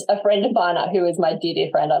 And a friend of mine, who is my dear, dear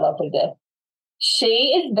friend, I love her to death,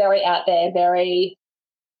 she is very out there, very,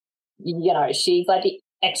 she's like the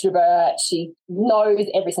extrovert. She knows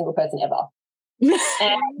every single person ever.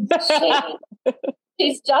 And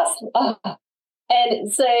she's just,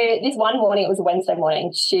 and so this one morning, it was a Wednesday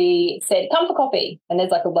morning, she said, come for coffee. And there's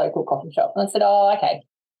like a local coffee shop. And I said, oh, okay.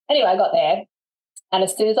 Anyway, I got there. And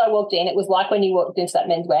as soon as I walked in, it was like when you walked into that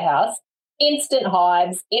Men's Warehouse, instant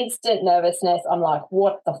hives, instant nervousness. I'm like,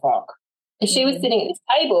 what the fuck? And she was sitting at this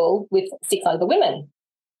table with 6 other women.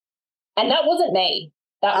 And that wasn't me.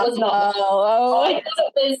 That was not. I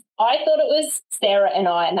thought it was Sarah and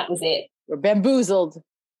I, and that was it. We're bamboozled.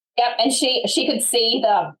 Yep, and she could see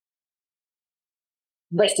the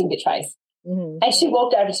resting bitch face. Mm-hmm. And she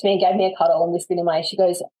walked over to me and gave me a cuddle and whispered in my ear. She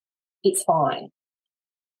goes, "It's fine."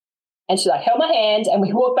 And she like held my hand and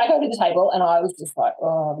we walked back over to the table and I was just like,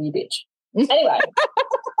 "Oh, you bitch." Anyway,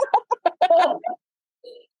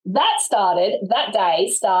 that day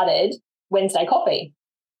started Wednesday coffee.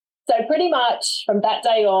 So pretty much from that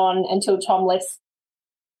day on until Tom left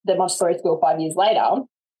the Montessori school 5 years later,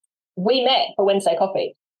 we met for Wednesday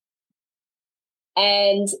coffee.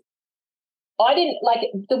 And I didn't like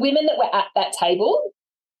the women that were at that table.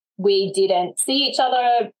 We didn't see each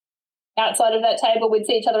other outside of that table. We'd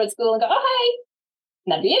see each other at school and go, "Oh, hey,"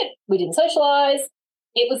 and that'd be it. We didn't socialise.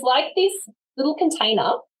 It was like this little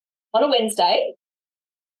container on a Wednesday,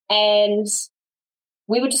 and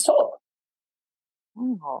we would just talk.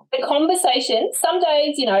 Oh. The conversation, some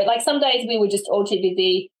days, some days we were just all too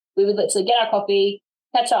busy. We would literally get our coffee,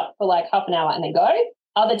 catch up for like half an hour and then go.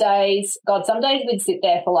 Other days, some days we'd sit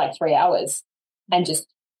there for like 3 hours and just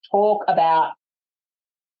talk about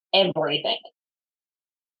everything.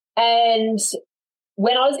 And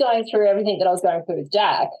when I was going through everything that I was going through with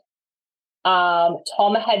Jack,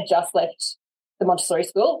 Tom had just left the Montessori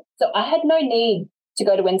school. So I had no need to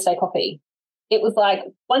go to Wednesday coffee. It was like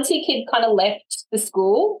once your kid kind of left the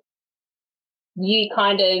school, you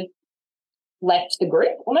kind of left the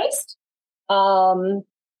group almost. And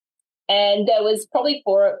there was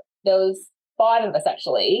five of us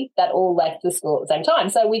actually that all left the school at the same time.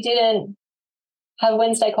 So we didn't have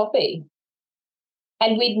Wednesday coffee.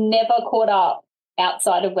 And we'd never caught up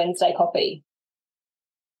outside of Wednesday coffee.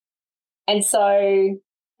 And so...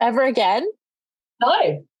 Ever again? No.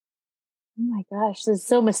 Oh, my gosh, this is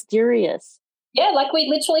so mysterious. Yeah, like we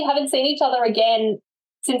literally haven't seen each other again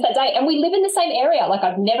since that day. And we live in the same area. Like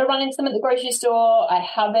I've never run into them at the grocery store. I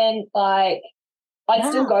haven't, I'd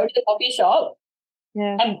still go to the coffee shop.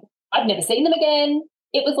 Yeah. And I've never seen them again.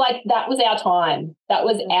 It was like that was our time. That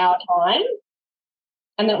was our time.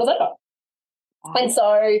 And then it was over. Wow. And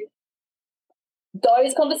so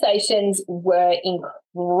those conversations were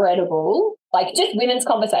incredible. Like just women's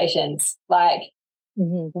conversations,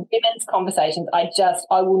 women's conversations.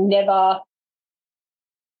 I will never,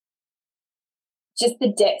 just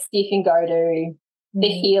the depths you can go to, the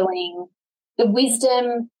healing, the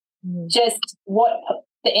wisdom, just what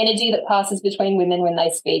the energy that passes between women when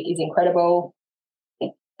they speak is incredible.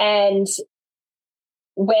 And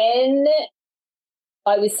when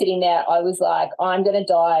I was sitting there, I was like, I'm going to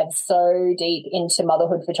dive so deep into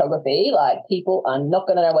motherhood photography. Like people are not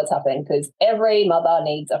going to know what's happened because every mother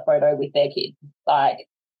needs a photo with their kid. Like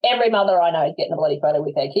every mother I know is getting a bloody photo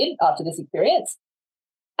with their kid after this experience.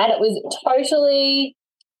 And it was totally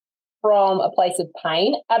from a place of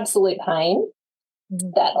pain, absolute pain,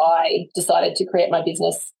 that I decided to create my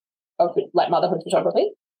business of like motherhood photography.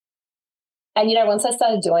 And, once I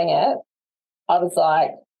started doing it, I was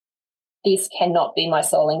like, this cannot be my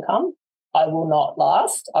sole income. I will not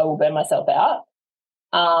last. I will burn myself out.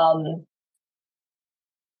 And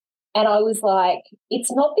I was like,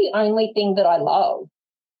 it's not the only thing that I love.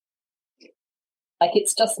 Like,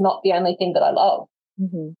 it's just not the only thing that I love.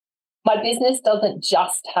 Mm-hmm. My business doesn't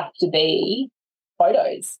just have to be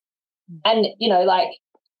photos. And,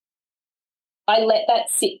 I let that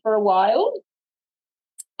sit for a while.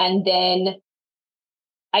 And then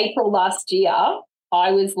April last year,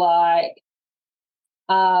 I was like,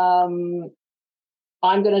 I'm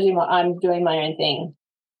doing my own thing.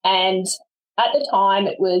 And at the time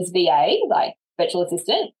it was VA, like virtual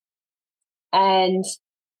assistant. And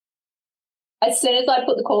as soon as I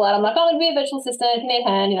put the call out, I'm like, I'm going to be a virtual assistant, if you need a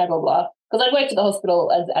hand, blah, blah. Because I'd worked at the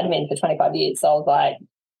hospital as admin for 25 years. So I was like,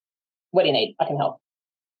 what do you need? I can help.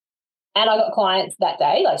 And I got clients that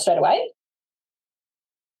day, like straight away.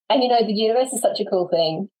 And, the universe is such a cool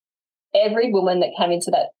thing. Every woman that came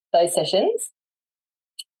into those sessions,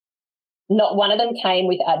 not one of them came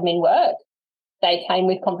with admin work. They came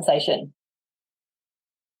with conversation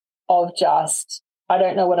of just, I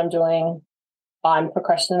don't know what I'm doing. I'm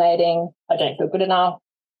procrastinating. I don't feel good enough.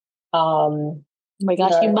 Oh my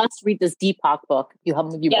gosh, you must read this Deepak book. Yes,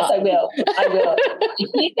 I will. Can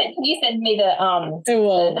you send me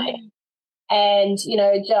the name? And,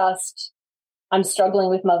 just I'm struggling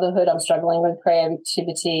with motherhood. I'm struggling with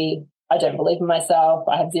creativity. I don't believe in myself.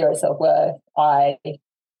 I have zero self-worth. I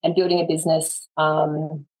am building a business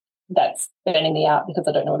that's burning me out because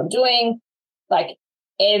I don't know what I'm doing. Like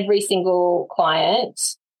every single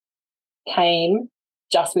client came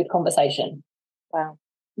just with conversation. Wow.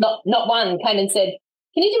 Not one came and said,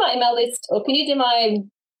 can you do my email list or can you do my,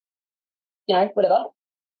 whatever.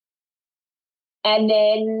 And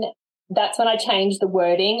then that's when I changed the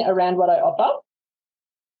wording around what I offer.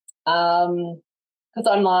 Because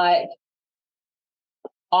I'm like,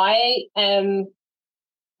 I am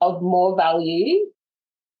of more value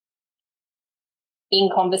in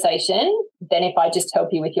conversation than if I just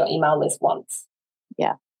help you with your email list once.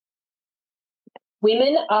 Yeah.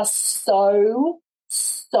 Women are so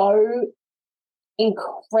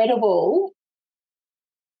incredible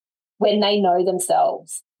when they know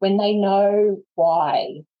themselves, when they know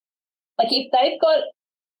why. Like if they've got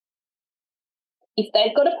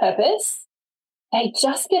a purpose, they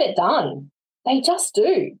just get it done. They just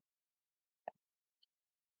do.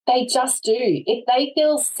 They just do. If they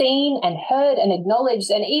feel seen and heard and acknowledged,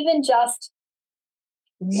 and even just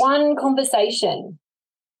one conversation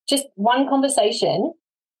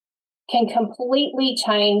can completely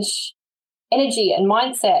change energy and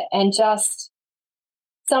mindset, and just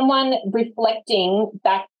someone reflecting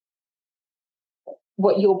back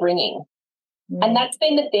what you're bringing. Mm. And that's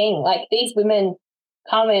been the thing. Like, these women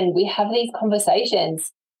come and we have these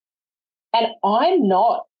conversations, and I'm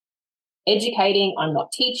not educating, I'm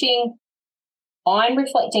not teaching, I'm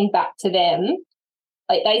reflecting back to them.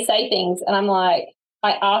 Like, they say things and I'm like,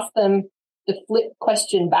 I ask them the flip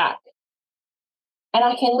question back, and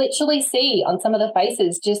I can literally see on some of the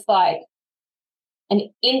faces just like an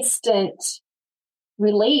instant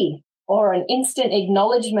relief or an instant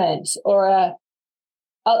acknowledgement or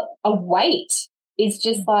a weight is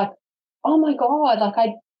just like, oh my God,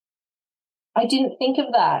 like I didn't think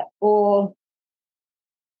of that, or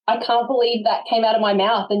I can't believe that came out of my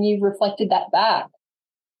mouth and you've reflected that back.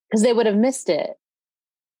 Because they would have missed it.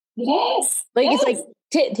 Yes. Like, yes. It's like,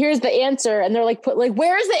 here's the answer. And they're like,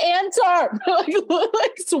 where's the answer?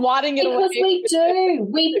 like swatting it away. Because we do.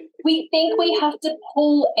 We think we have to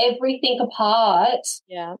pull everything apart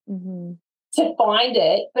mm-hmm. to find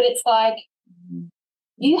it. But it's like, mm-hmm.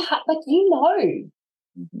 you have, like,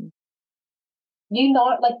 mm-hmm.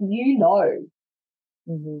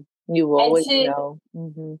 Mm-hmm. You will always know.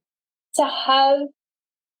 Mm-hmm. To have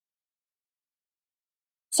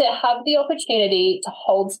the opportunity to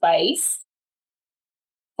hold space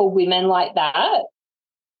for women like that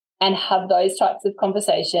and have those types of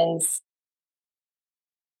conversations.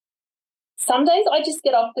 Some days I just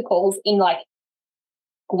get off the calls in like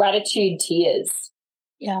gratitude tears.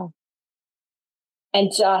 Yeah.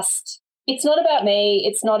 And just, it's not about me.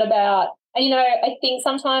 It's not about, I think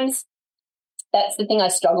sometimes that's the thing I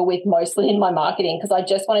struggle with mostly in my marketing, because I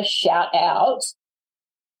just want to shout out,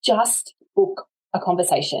 just book a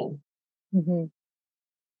conversation. Mm-hmm.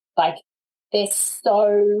 Like, they're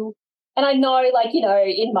so, and I know, like,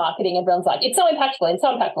 in marketing, everyone's like, it's so impactful. It's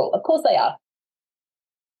so impactful. Of course they are.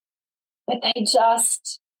 But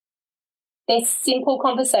they're simple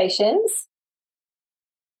conversations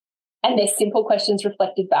and they're simple questions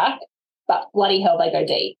reflected back, but bloody hell, they go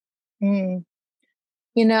deep. Mm.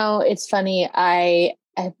 It's funny. I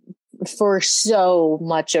for so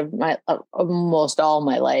much of my, almost all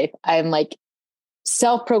my life, I'm like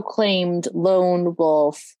self-proclaimed lone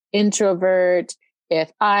wolf, introvert.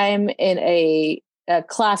 If I'm in a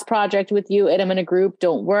class project with you and I'm in a group,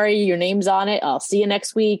 don't worry, your name's on it. I'll see you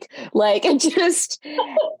next week. Like, and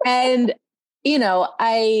I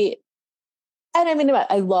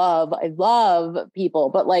love people,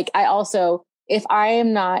 but like, I also, if I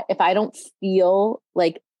don't feel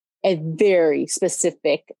like a very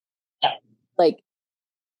specific, like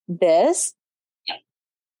this,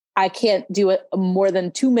 I can't do it more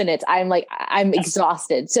than 2 minutes. I'm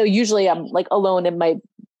exhausted. So usually I'm like alone I'm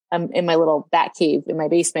in my little bat cave in my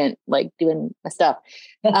basement, like doing my stuff.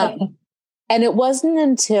 And it wasn't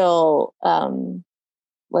until,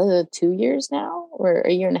 was it 2 years now or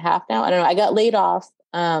a year and a half now? I don't know. I got laid off.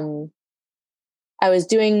 I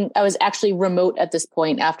was actually remote at this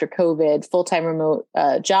point after COVID, full-time remote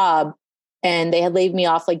job. And they had laid me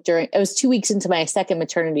off it was 2 weeks into my second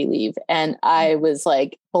maternity leave. And I was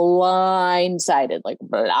like blindsided,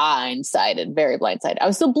 very blindsided. I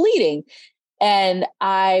was still bleeding. And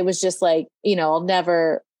I was just like, I'll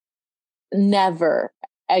never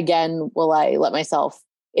again will I let myself,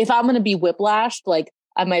 if I'm going to be whiplashed, like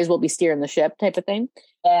I might as well be steering the ship type of thing.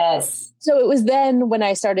 Yes. So it was then when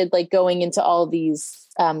I started like going into all these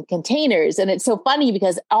containers. And it's so funny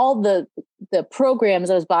because all the programs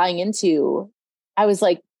I was buying into, I was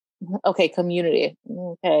like, okay, community.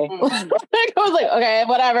 Okay. I was like, okay,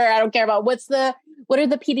 whatever. I don't care about what are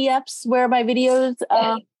the PDFs? Where are my videos?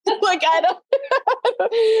 Like, I don't.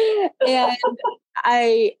 And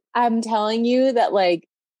I'm telling you that, like,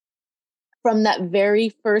 from that very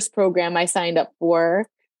first program I signed up for,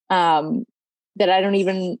 that I don't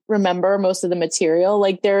even remember most of the material.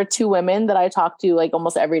 Like there are two women that I talk to like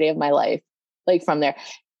almost every day of my life, like from there.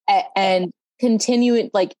 And continuing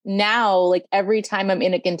like now, like every time I'm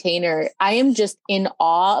in a container, I am just in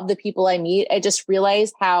awe of the people I meet. I just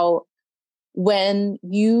realize how when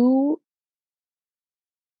you,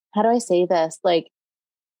 how do I say this? Like,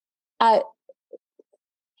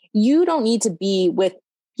 you don't need to be with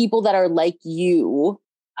people that are like you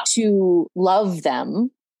to love them.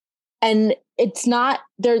 And it's not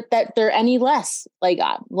that they're any less like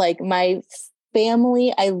my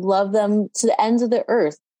family. I love them to the ends of the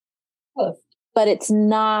earth, but it's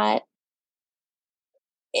not,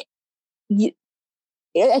 you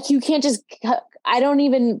can't just, I don't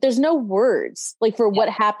even, there's no words like for what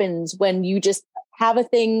happens when you just have a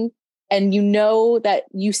thing and you know that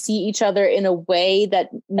you see each other in a way that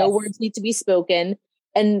no words need to be spoken.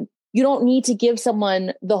 And you don't need to give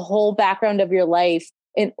someone the whole background of your life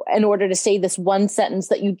in order to say this one sentence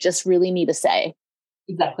that you just really need to say.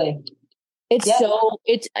 Exactly. It's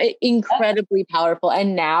it's incredibly powerful.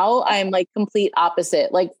 And now I'm like complete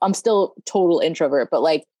opposite. Like I'm still total introvert, but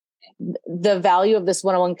like the value of this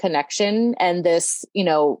one-on-one connection and this, you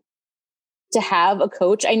know, to have a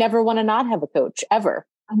coach. I never want to not have a coach ever.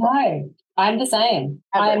 I know. I'm the same.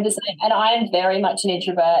 Ever. I'm the same. And I am very much an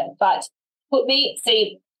introvert, but I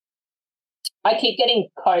keep getting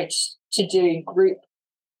coached to do group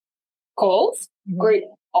calls, group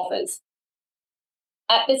offers.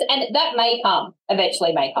 And that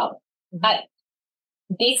eventually may come. Mm-hmm. At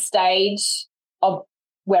this stage of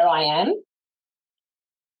where I am,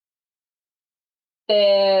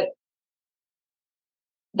 the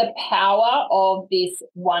power of this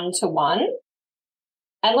one-to-one,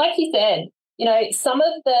 and like you said, you know, some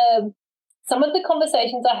of the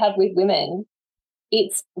conversations I have with women,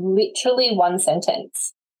 it's literally one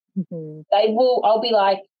sentence. Mm-hmm. I'll be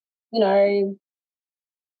like, you know,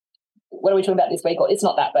 what are we talking about this week? Or it's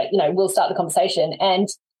not that, but, you know, we'll start the conversation and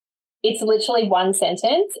it's literally one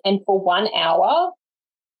sentence. And for 1 hour,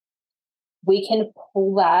 we can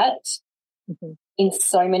pull that in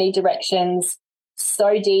so many directions,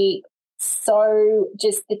 so deep, so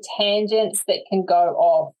just the tangents that can go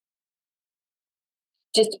off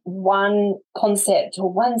just one concept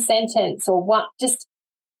or one sentence or one just,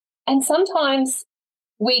 and sometimes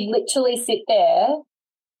we literally sit there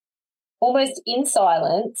almost in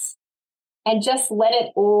silence and just let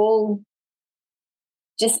it all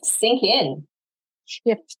just sink in.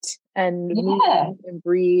 Shift and move and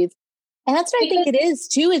breathe. And that's what I think it is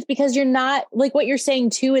too, is because you're not like what you're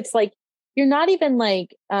saying too. It's like, you're not even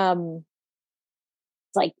like,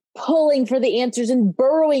 like pulling for the answers and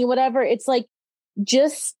burrowing, whatever. It's like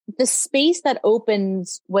just the space that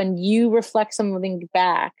opens when you reflect something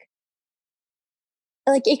back.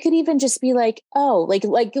 Like it could even just be like, oh, like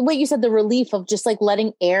what you said, the relief of just like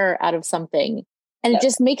letting air out of something, and it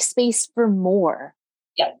just makes space for more.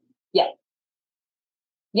 Yeah. Yeah.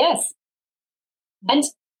 Yes. And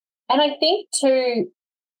I think too,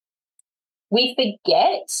 we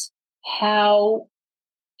forget how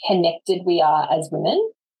connected we are as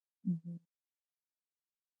women. Mm-hmm.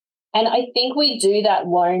 And I think we do that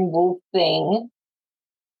lone wolf thing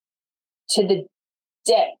to the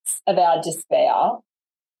depths of our despair,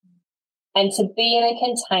 and to be in a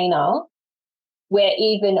container where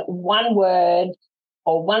even one word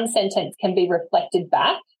or one sentence can be reflected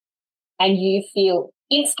back and you feel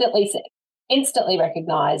instantly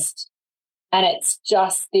recognized. And it's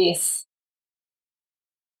just this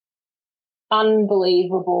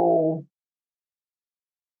unbelievable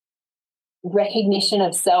recognition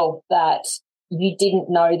of self that you didn't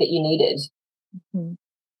know that you needed. Mm-hmm.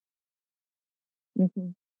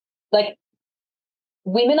 Mm-hmm. Like,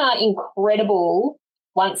 women are incredible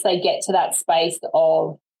once they get to that space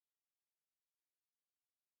of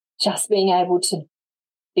just being able to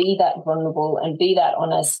be that vulnerable and be that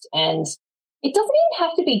honest. And it doesn't even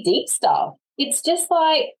have to be deep stuff. It's just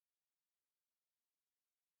like,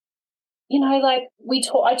 you know, like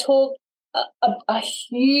I talk a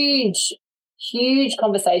huge, huge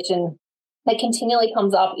conversation that continually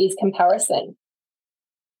comes up is comparison.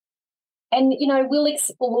 And, you know, we'll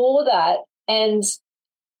explore that. And,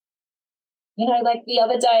 you know, like the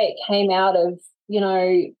other day it came out of, you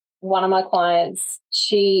know, one of my clients,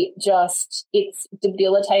 it's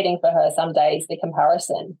debilitating for her some days, the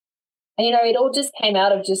comparison. And, you know, it all just came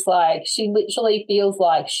out of just like, she literally feels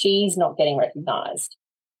like she's not getting recognized.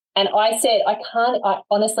 And I said, I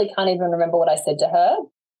honestly can't even remember what I said to her.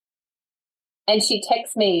 And she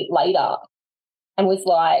texted me later and was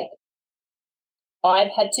like,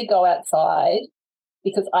 I've had to go outside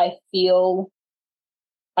because I feel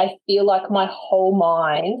I feel like my whole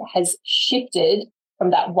mind has shifted from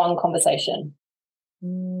that one conversation.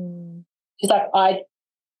 She's like, I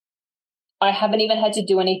haven't even had to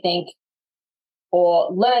do anything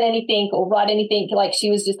or learn anything or write anything. Like, she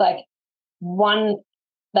was just like,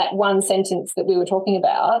 that one sentence that we were talking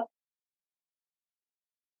about,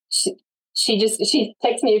 she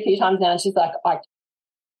texts me a few times now and she's like,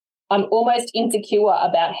 I'm almost insecure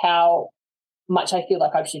about how much I feel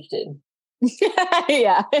like I've shifted.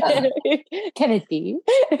 Yeah. Can it be?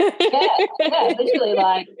 yeah, literally,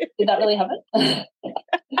 like, did that really happen?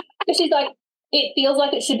 She's like, it feels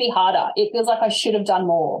like it should be harder. It feels like I should have done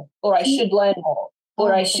more, or I should learn more,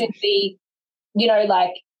 or I should be,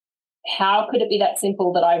 like, how could it be that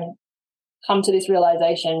simple that I've come to this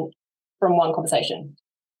realization from one conversation?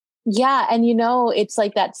 Yeah. And, it's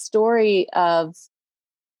like that story of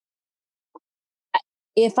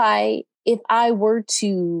if I were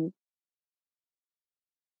to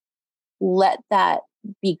let that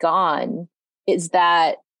be gone, is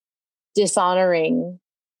that dishonoring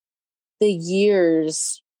the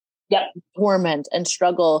years torment and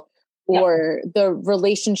struggle, or the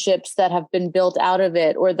relationships that have been built out of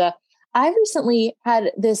it, or I recently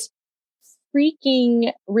had this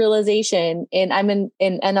freaking realization, and I'm in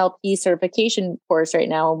an NLP certification course right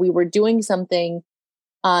now. We were doing something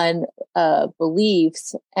on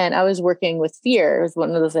beliefs, and I was working with fear. It was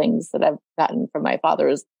one of the things that I've gotten from my father,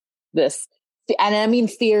 is this, and I mean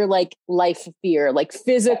fear, like life fear, like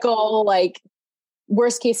physical, like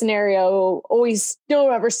worst case scenario, always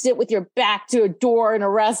don't ever sit with your back to a door in a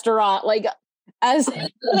restaurant, like as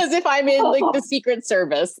if I'm in like the Secret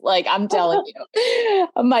Service. Like, I'm telling you,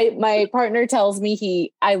 my partner tells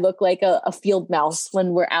me I look like a field mouse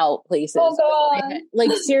when we're out places. Oh, God.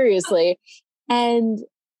 Like seriously. And look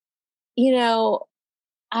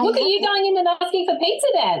at you going in and asking for pizza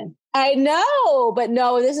then. I know, but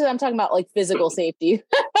no, I'm talking about like physical safety.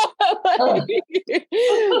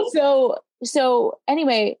 So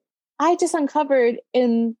anyway, I just uncovered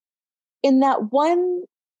in that one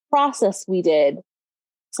process we did,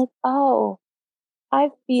 it's like, oh,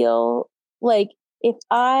 I feel like if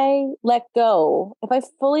I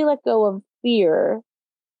fully let go of fear,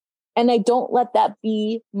 and I don't let that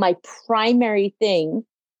be my primary thing,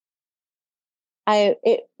 I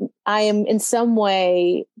am in some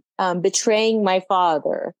way betraying my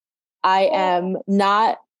father. I am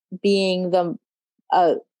not being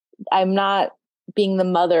I'm not being the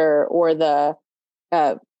mother or the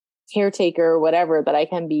caretaker or whatever that I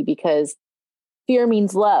can be, because fear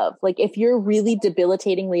means love. Like, if you're really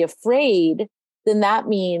debilitatingly afraid, then that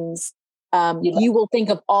means you will think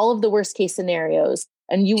of all of the worst case scenarios,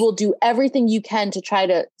 and you will do everything you can to try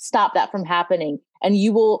to stop that from happening. And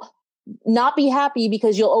you will not be happy,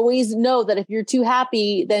 because you'll always know that if you're too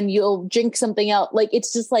happy, then you'll drink something else. Like,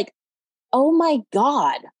 it's just like, oh my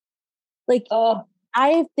God. Like,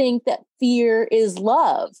 I think that fear is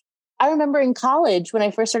love. I remember in college when I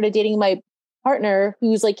first started dating my partner,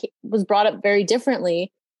 who's like, was brought up very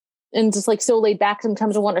differently and just like so laid back,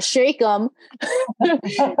 sometimes I want to shake him.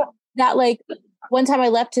 That like one time I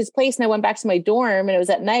left his place and I went back to my dorm, and it was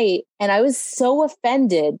at night, and I was so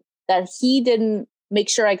offended that he didn't make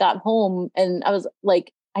sure I got home. And I was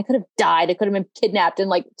like, I could have died. I could have been kidnapped. And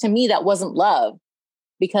like, to me, that wasn't love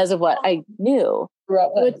because of what I knew.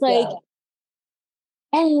 So it's like,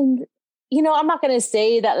 and I'm not going to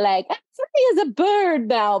say that like, I'm free as a bird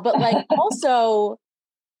now, but like also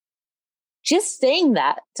just saying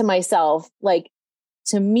that to myself, like,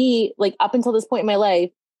 to me, like up until this point in my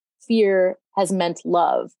life, fear has meant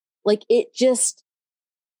love. Like, it just,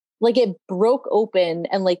 like, it broke open,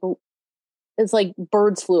 and like, it's like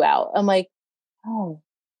birds flew out. I'm like, oh,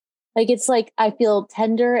 like, it's like, I feel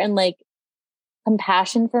tender and like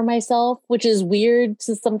compassion for myself, which is weird.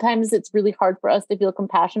 So sometimes it's really hard for us to feel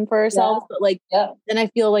compassion for ourselves, but like, then I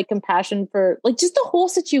feel like compassion for like just the whole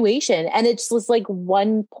situation. And it's just like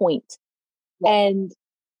one point. And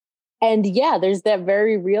yeah, there's that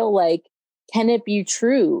very real, like, can it be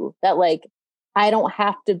true that like, I don't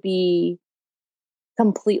have to be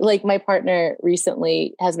complete. Like, my partner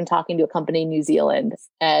recently has been talking to a company in New Zealand,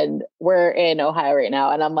 and we're in Ohio right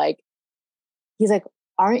now. And I'm like, he's like,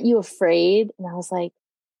 aren't you afraid? And I was like,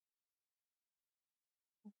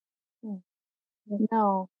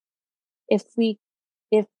 no, if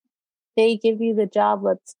they give you the job,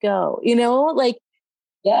 let's go, like,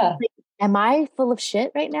 like, am I full of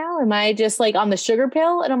shit right now? Am I just like on the sugar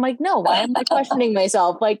pill? And I'm like, no, why am I questioning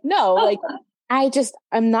myself? Like, no, like,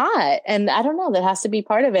 I'm not. And I don't know, that has to be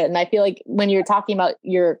part of it. And I feel like when you're talking about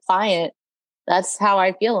your client, that's how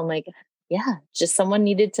I feel. I'm like, yeah, just someone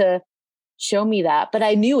needed to show me that, but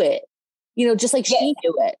I knew it. just like she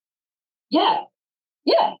knew it. Yeah.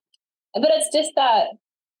 Yeah. But it's just that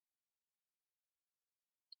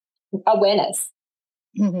awareness,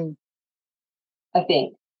 I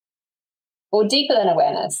think, or deeper than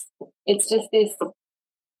awareness. It's just this.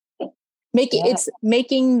 It's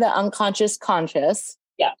making the unconscious conscious.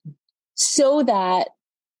 Yeah. So that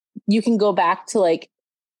you can go back to like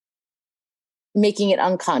making it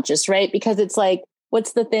unconscious, right? Because it's like,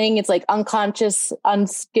 what's the thing? It's like unconscious,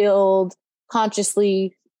 unskilled,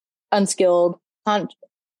 consciously unskilled,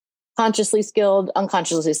 consciously skilled,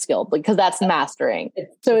 unconsciously skilled, because that's mastering.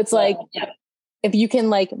 So it's like, if you can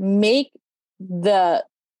like make the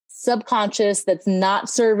subconscious that's not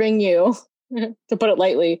serving you, to put it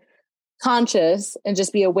lightly, conscious, and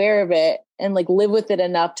just be aware of it and like live with it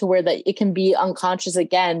enough to where that it can be unconscious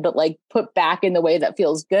again, but like put back in the way that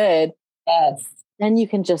feels good. Yes. Then you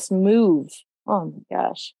can just move. Oh my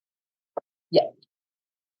gosh. Yeah.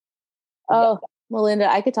 Oh,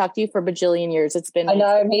 Melinda, I could talk to you for a bajillion years. It's been. I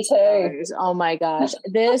know, me too. Years. Oh my gosh.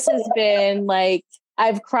 This has been like,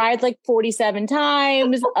 I've cried like 47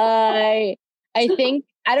 times. I think,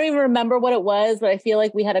 I don't even remember what it was, but I feel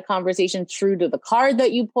like we had a conversation true to the card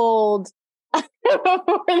that you pulled. I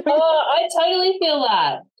totally feel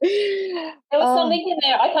that. There was something in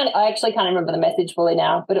there. I actually can't remember the message fully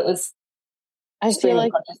now, but it was. I feel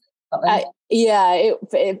like,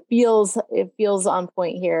 it feels on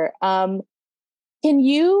point here. Can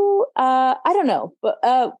you, I don't know,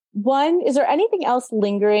 but one, is there anything else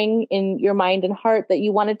lingering in your mind and heart that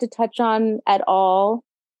you wanted to touch on at all?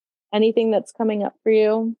 Anything that's coming up for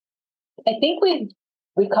you? I think we've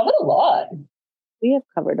covered a lot. We have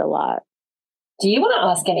covered a lot. Do you want to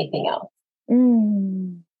ask anything else?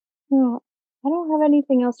 No, I don't have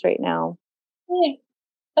anything else right now. Yeah,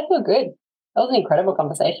 I feel good. That was an incredible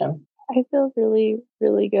conversation. I feel really,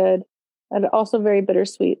 really good. And also very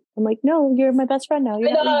bittersweet. I'm like, no, you're my best friend now.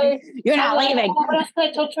 You're not leaving. You're not leaving. What else can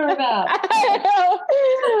I talk to her about?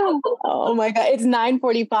 Oh my God. It's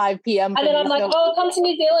 9:45 p.m. And then I'm like, come to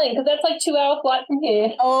New Zealand because that's like 2-hour flight from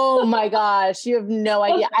here. Oh my gosh. You have no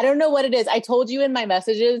idea. I don't know what it is. I told you in my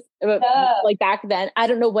messages like back then, I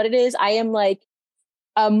don't know what it is. I am like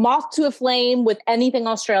a moth to a flame with anything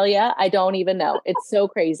Australia. I don't even know. It's so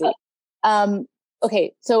crazy.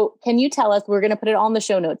 Okay, so can you tell us, we're going to put it on the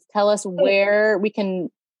show notes, tell us where we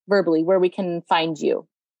can find you.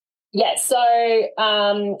 Yes, so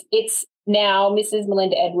it's now Mrs.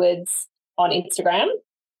 Melinda Edwards on Instagram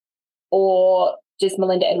or just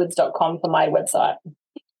melindaedwards.com for my website.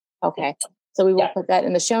 Okay, so we will put that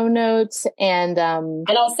in the show notes and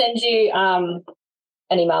I'll send you an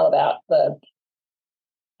email about the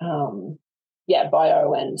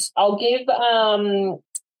bio, and I'll give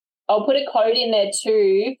I'll put a code in there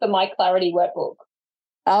too for my Clarity workbook.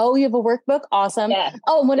 Oh, you have a workbook? Awesome. Yeah.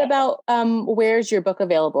 Oh, and what about where's your book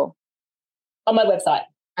available? On my website.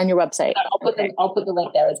 On your website. I'll put the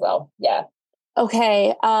link there as well. Yeah.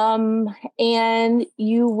 Okay. And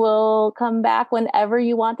you will come back whenever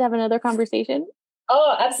you want to have another conversation?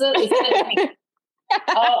 Oh, absolutely.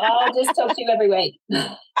 I'll just talk to you every week.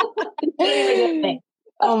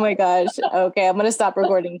 Oh my gosh. Okay. I'm going to stop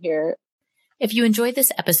recording here. If you enjoyed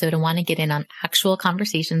this episode and want to get in on actual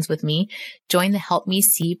conversations with me, join the Help Me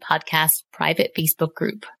See podcast private Facebook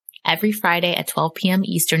group. Every Friday at 12 p.m.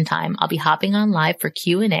 Eastern Time, I'll be hopping on live for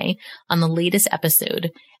Q&A on the latest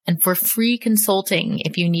episode and for free consulting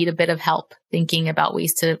if you need a bit of help thinking about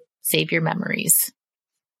ways to save your memories.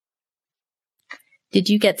 Did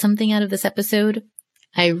you get something out of this episode?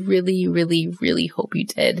 I really, really, really hope you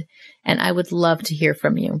did, and I would love to hear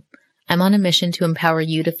from you. I'm on a mission to empower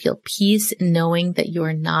you to feel peace knowing that you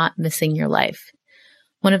are not missing your life.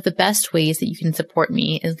 One of the best ways that you can support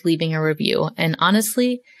me is leaving a review. And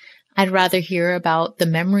honestly, I'd rather hear about the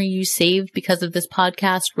memory you saved because of this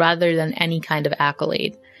podcast rather than any kind of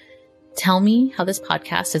accolade. Tell me how this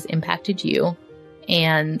podcast has impacted you.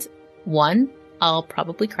 And 1, I'll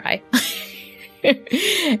probably cry.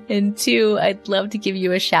 And 2, I'd love to give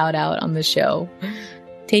you a shout out on the show.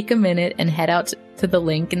 Take a minute and head out to the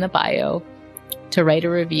link in the bio to write a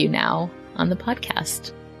review now on the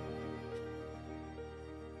podcast.